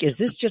okay, Mike? Is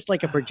this just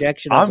like a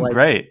projection of I'm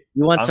great.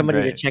 You want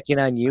somebody to check in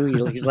on you?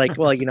 He's like,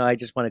 well, I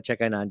just want to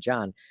check in on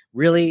John.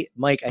 Really,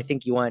 Mike? I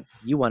think you want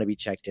to be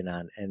checked in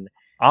on, and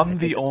I'm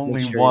the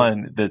only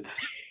one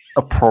that's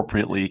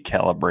appropriately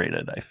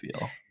calibrated, I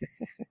feel.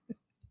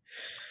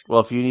 Well,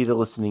 if you need a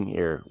listening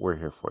ear, we're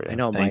here for you. I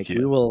know, Mike.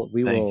 We will.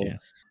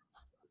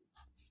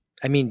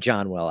 I mean,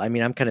 John will. I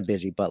mean, I'm kind of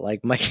busy, but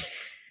like Mike,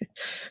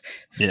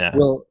 yeah,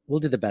 we'll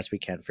do the best we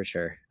can for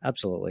sure.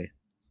 Absolutely.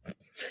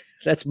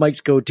 That's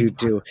Mike's go-to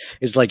too.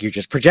 Is like, you're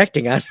just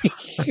projecting on me.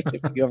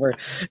 If you ever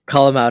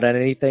call him out on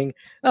anything,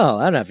 oh,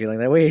 I'm not feeling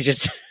that way. It's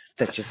just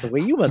that's just the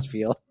way you must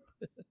feel.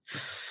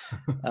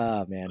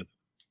 Oh man.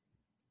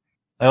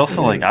 I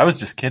also I was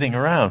just kidding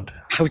around.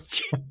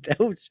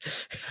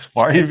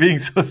 Why are you being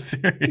so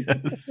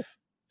serious?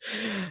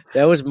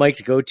 That was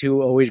Mike's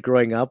go-to always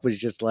growing up, was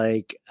just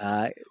like,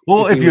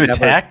 well, if you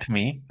attacked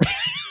me,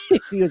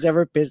 if he was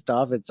ever pissed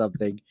off at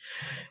something,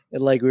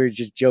 and like we were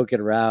just joking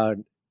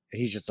around,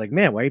 he's just like,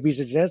 man, why are you being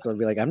such an asshole? I'd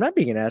be like, I'm not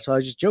being an asshole. I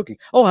was just joking.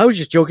 Oh, I was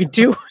just joking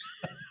too.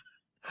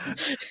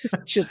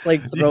 Just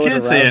like throw you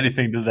can't it around. say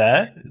anything to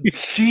that.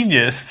 It's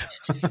genius.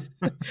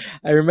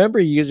 I remember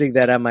using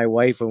that on my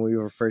wife when we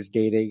were first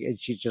dating, and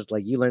she's just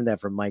like, you learned that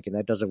from Mike, and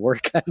that doesn't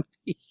work on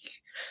me.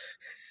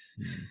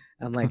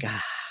 I'm like,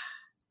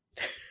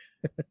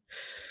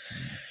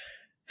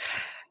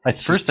 At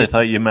first, I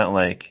thought you meant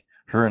like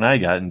her and I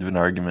got into an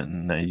argument,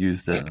 and I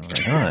used it. I was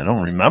like, I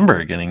don't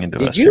remember getting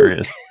into a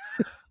serious.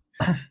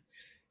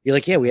 You're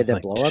like, yeah, we had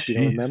that blow up. You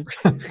don't remember?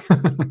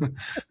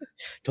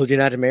 Told you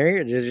not to marry her.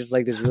 It's just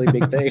like this really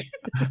big thing.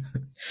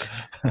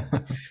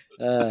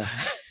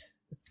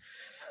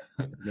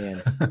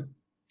 Man,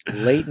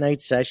 late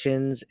night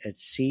sessions at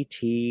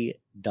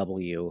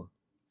CTW.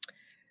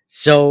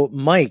 So,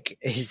 Mike,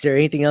 is there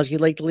anything else you'd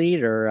like to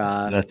lead, or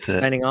that's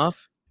it? Signing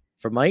off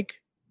for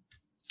Mike.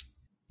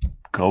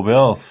 Go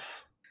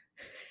Bills.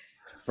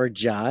 For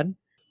John.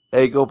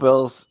 Hey, go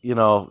Bills. You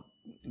know,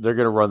 they're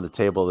going to run the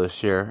table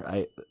this year.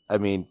 I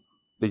mean,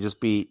 they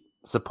just beat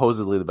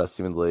supposedly the best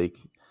team in the league,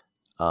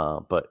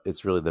 but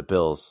it's really the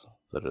Bills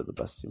that are the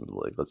best team in the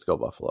league. Let's go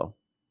Buffalo.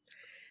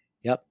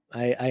 Yep,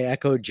 I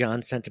echo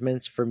John's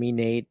sentiments. For me,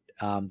 Nate,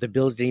 the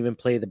Bills didn't even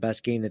play the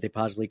best game that they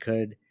possibly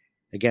could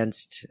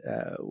against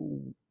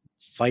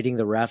fighting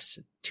the refs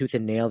tooth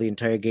and nail the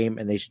entire game,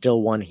 and they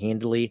still won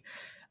handily.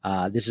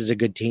 This is a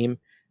good team.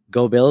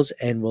 Go Bills,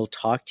 and we'll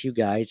talk to you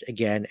guys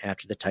again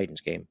after the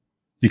Titans game.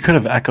 You could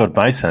have echoed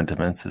my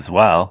sentiments as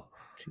well.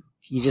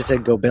 You just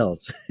said go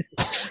Bills.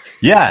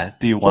 Yeah.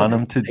 Do you want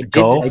them to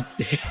go?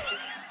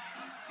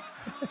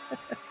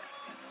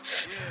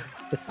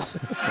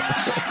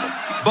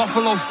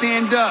 Buffalo,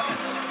 stand up.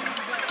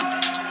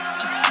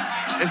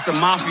 It's the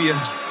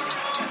Mafia.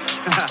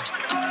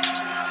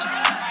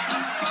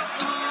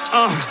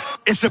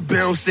 It's a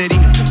Bill City.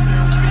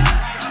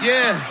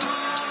 Yeah.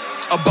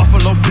 A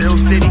Buffalo Bill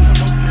City.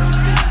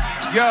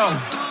 Yo.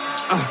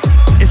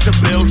 It's a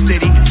Bill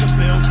City.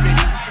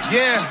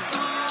 Yeah.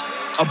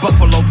 A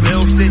Buffalo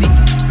Bill City.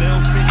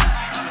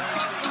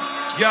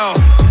 Yo.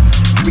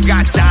 We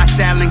got Josh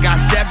Allen, got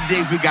Steph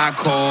Diggs, we got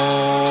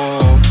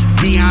Cole.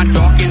 Deion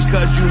Dawkins,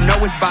 cause you know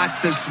it's about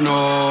to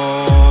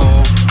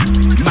snow.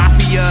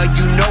 Mafia,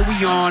 you know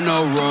we on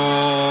a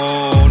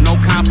roll. No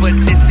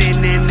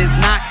competition and it's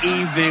not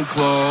even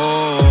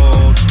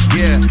close.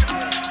 Yeah.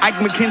 Ike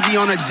McKenzie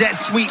on a jet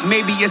sweep,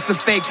 maybe it's a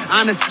fake.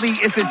 Honestly,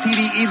 it's a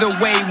TD either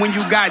way. When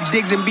you got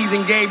Diggs and Bees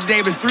and Gabe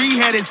Davis,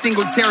 three-headed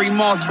Singletary,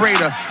 Moss,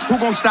 Breda. Who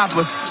gon' stop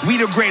us? We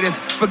the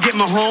greatest. Forget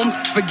Mahomes,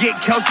 forget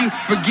Kelsey,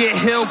 forget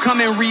Hill.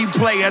 Come and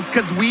replay us,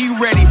 cause we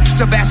ready.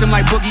 Sebastian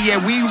like Boogie, yeah,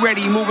 we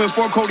ready. Moving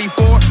for Cody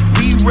Ford,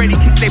 we ready.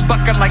 Kick they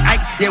bucket like Ike,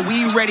 yeah,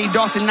 we ready.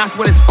 Dawson Knox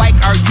with a spike,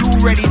 are you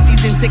ready?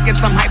 Season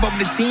tickets, I'm hype up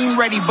the team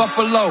ready.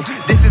 Buffalo,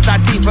 this is our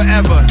team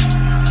forever.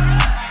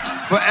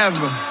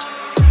 Forever.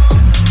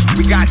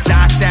 We got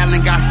Josh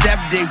Allen, got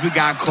Steph Diggs, we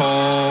got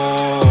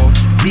Cole.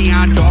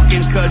 Deion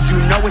Dawkins, cause you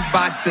know it's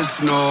about to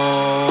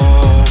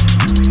snow.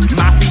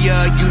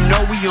 Mafia, you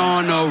know we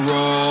on a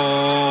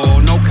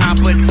roll. No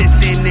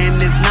competition and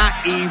it's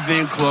not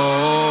even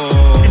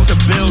close. It's a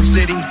Bill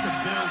City.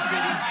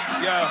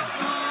 Yeah.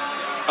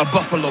 A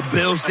Buffalo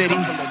Bill City.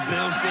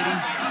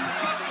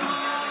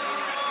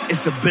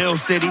 It's a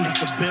Bill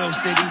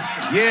City.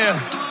 Yeah.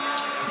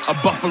 A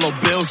Buffalo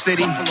Bill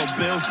City.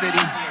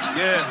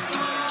 Yeah.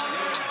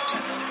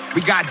 We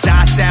got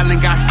Josh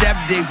Allen, got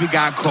Steph Diggs, we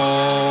got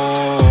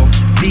Cole.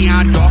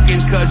 Deion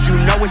Dawkins, cause you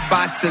know it's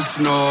about to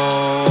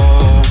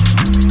snow.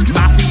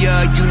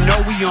 Mafia, you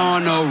know we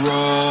on a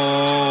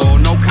roll.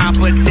 No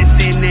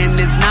competition and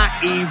it's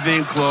not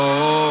even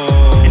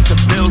close. It's a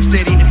Bill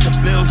City.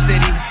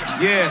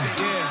 Yeah.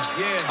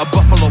 A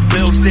Buffalo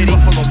Bill City.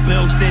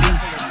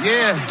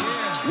 Yeah.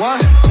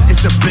 What?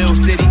 It's a Bill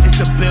City.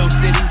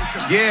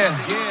 Yeah.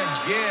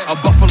 A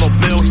Buffalo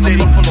Bill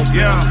City.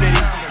 Yeah.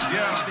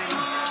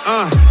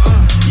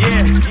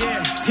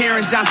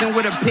 Taron Johnson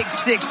with a pick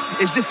six.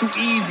 It's just too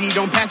easy.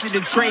 Don't pass it the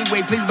trade way.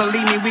 Please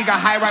believe me, we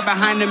got high right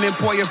behind him and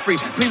Poyer free.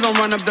 Please don't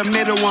run up the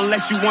middle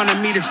unless you wanted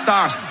me to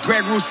star.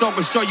 Greg Rousseau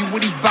can show you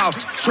what he's about.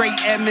 Trey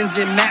Edmonds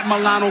and Matt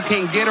Milano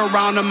can't get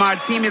around him. Our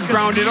team is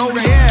grounded. Oh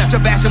yeah.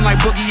 Sebastian like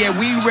Boogie, yeah,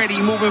 we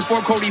ready. Moving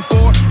for Cody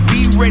Ford,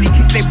 we ready.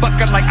 Kick they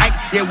bucket like Ike,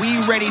 yeah,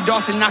 we ready.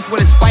 Dawson Knox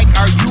with a spike,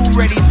 are you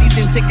ready?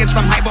 Season tickets,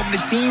 I'm hype up the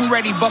team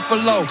ready.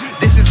 Buffalo,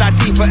 this is our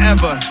team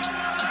forever.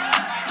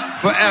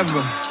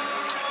 Forever.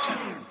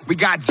 We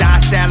got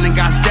Josh Allen,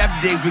 got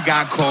Steph Diggs, we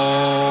got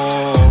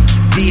Cole.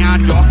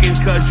 Deion Dawkins,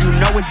 cause you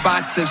know it's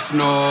about to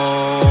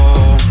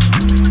snow.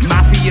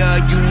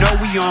 Mafia, you know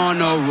we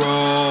on a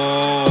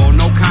roll.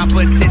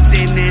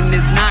 competition and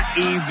it's not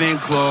even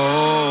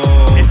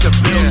close. It's a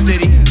Bill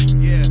City.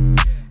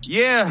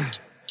 Yeah.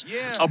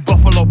 A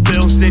Buffalo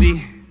Bill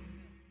City.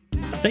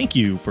 Thank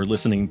you for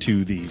listening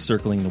to the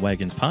Circling the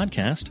Wagons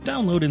podcast.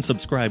 Download and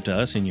subscribe to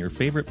us in your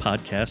favorite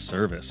podcast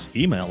service.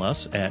 Email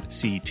us at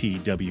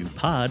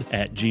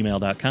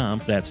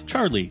ctwpod@gmail.com. That's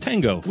Charlie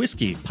Tango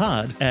Whiskey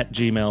Pod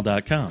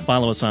 @gmail.com.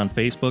 Follow us on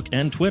Facebook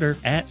and Twitter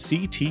at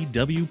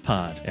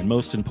CTWPod. And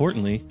most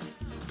importantly,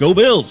 go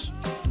Bills!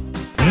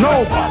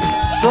 Nobody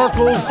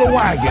circles the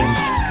wagons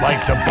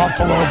like the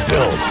Buffalo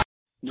Bills.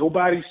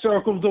 Nobody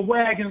circles the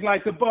wagons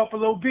like the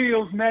Buffalo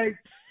Bills, Nate.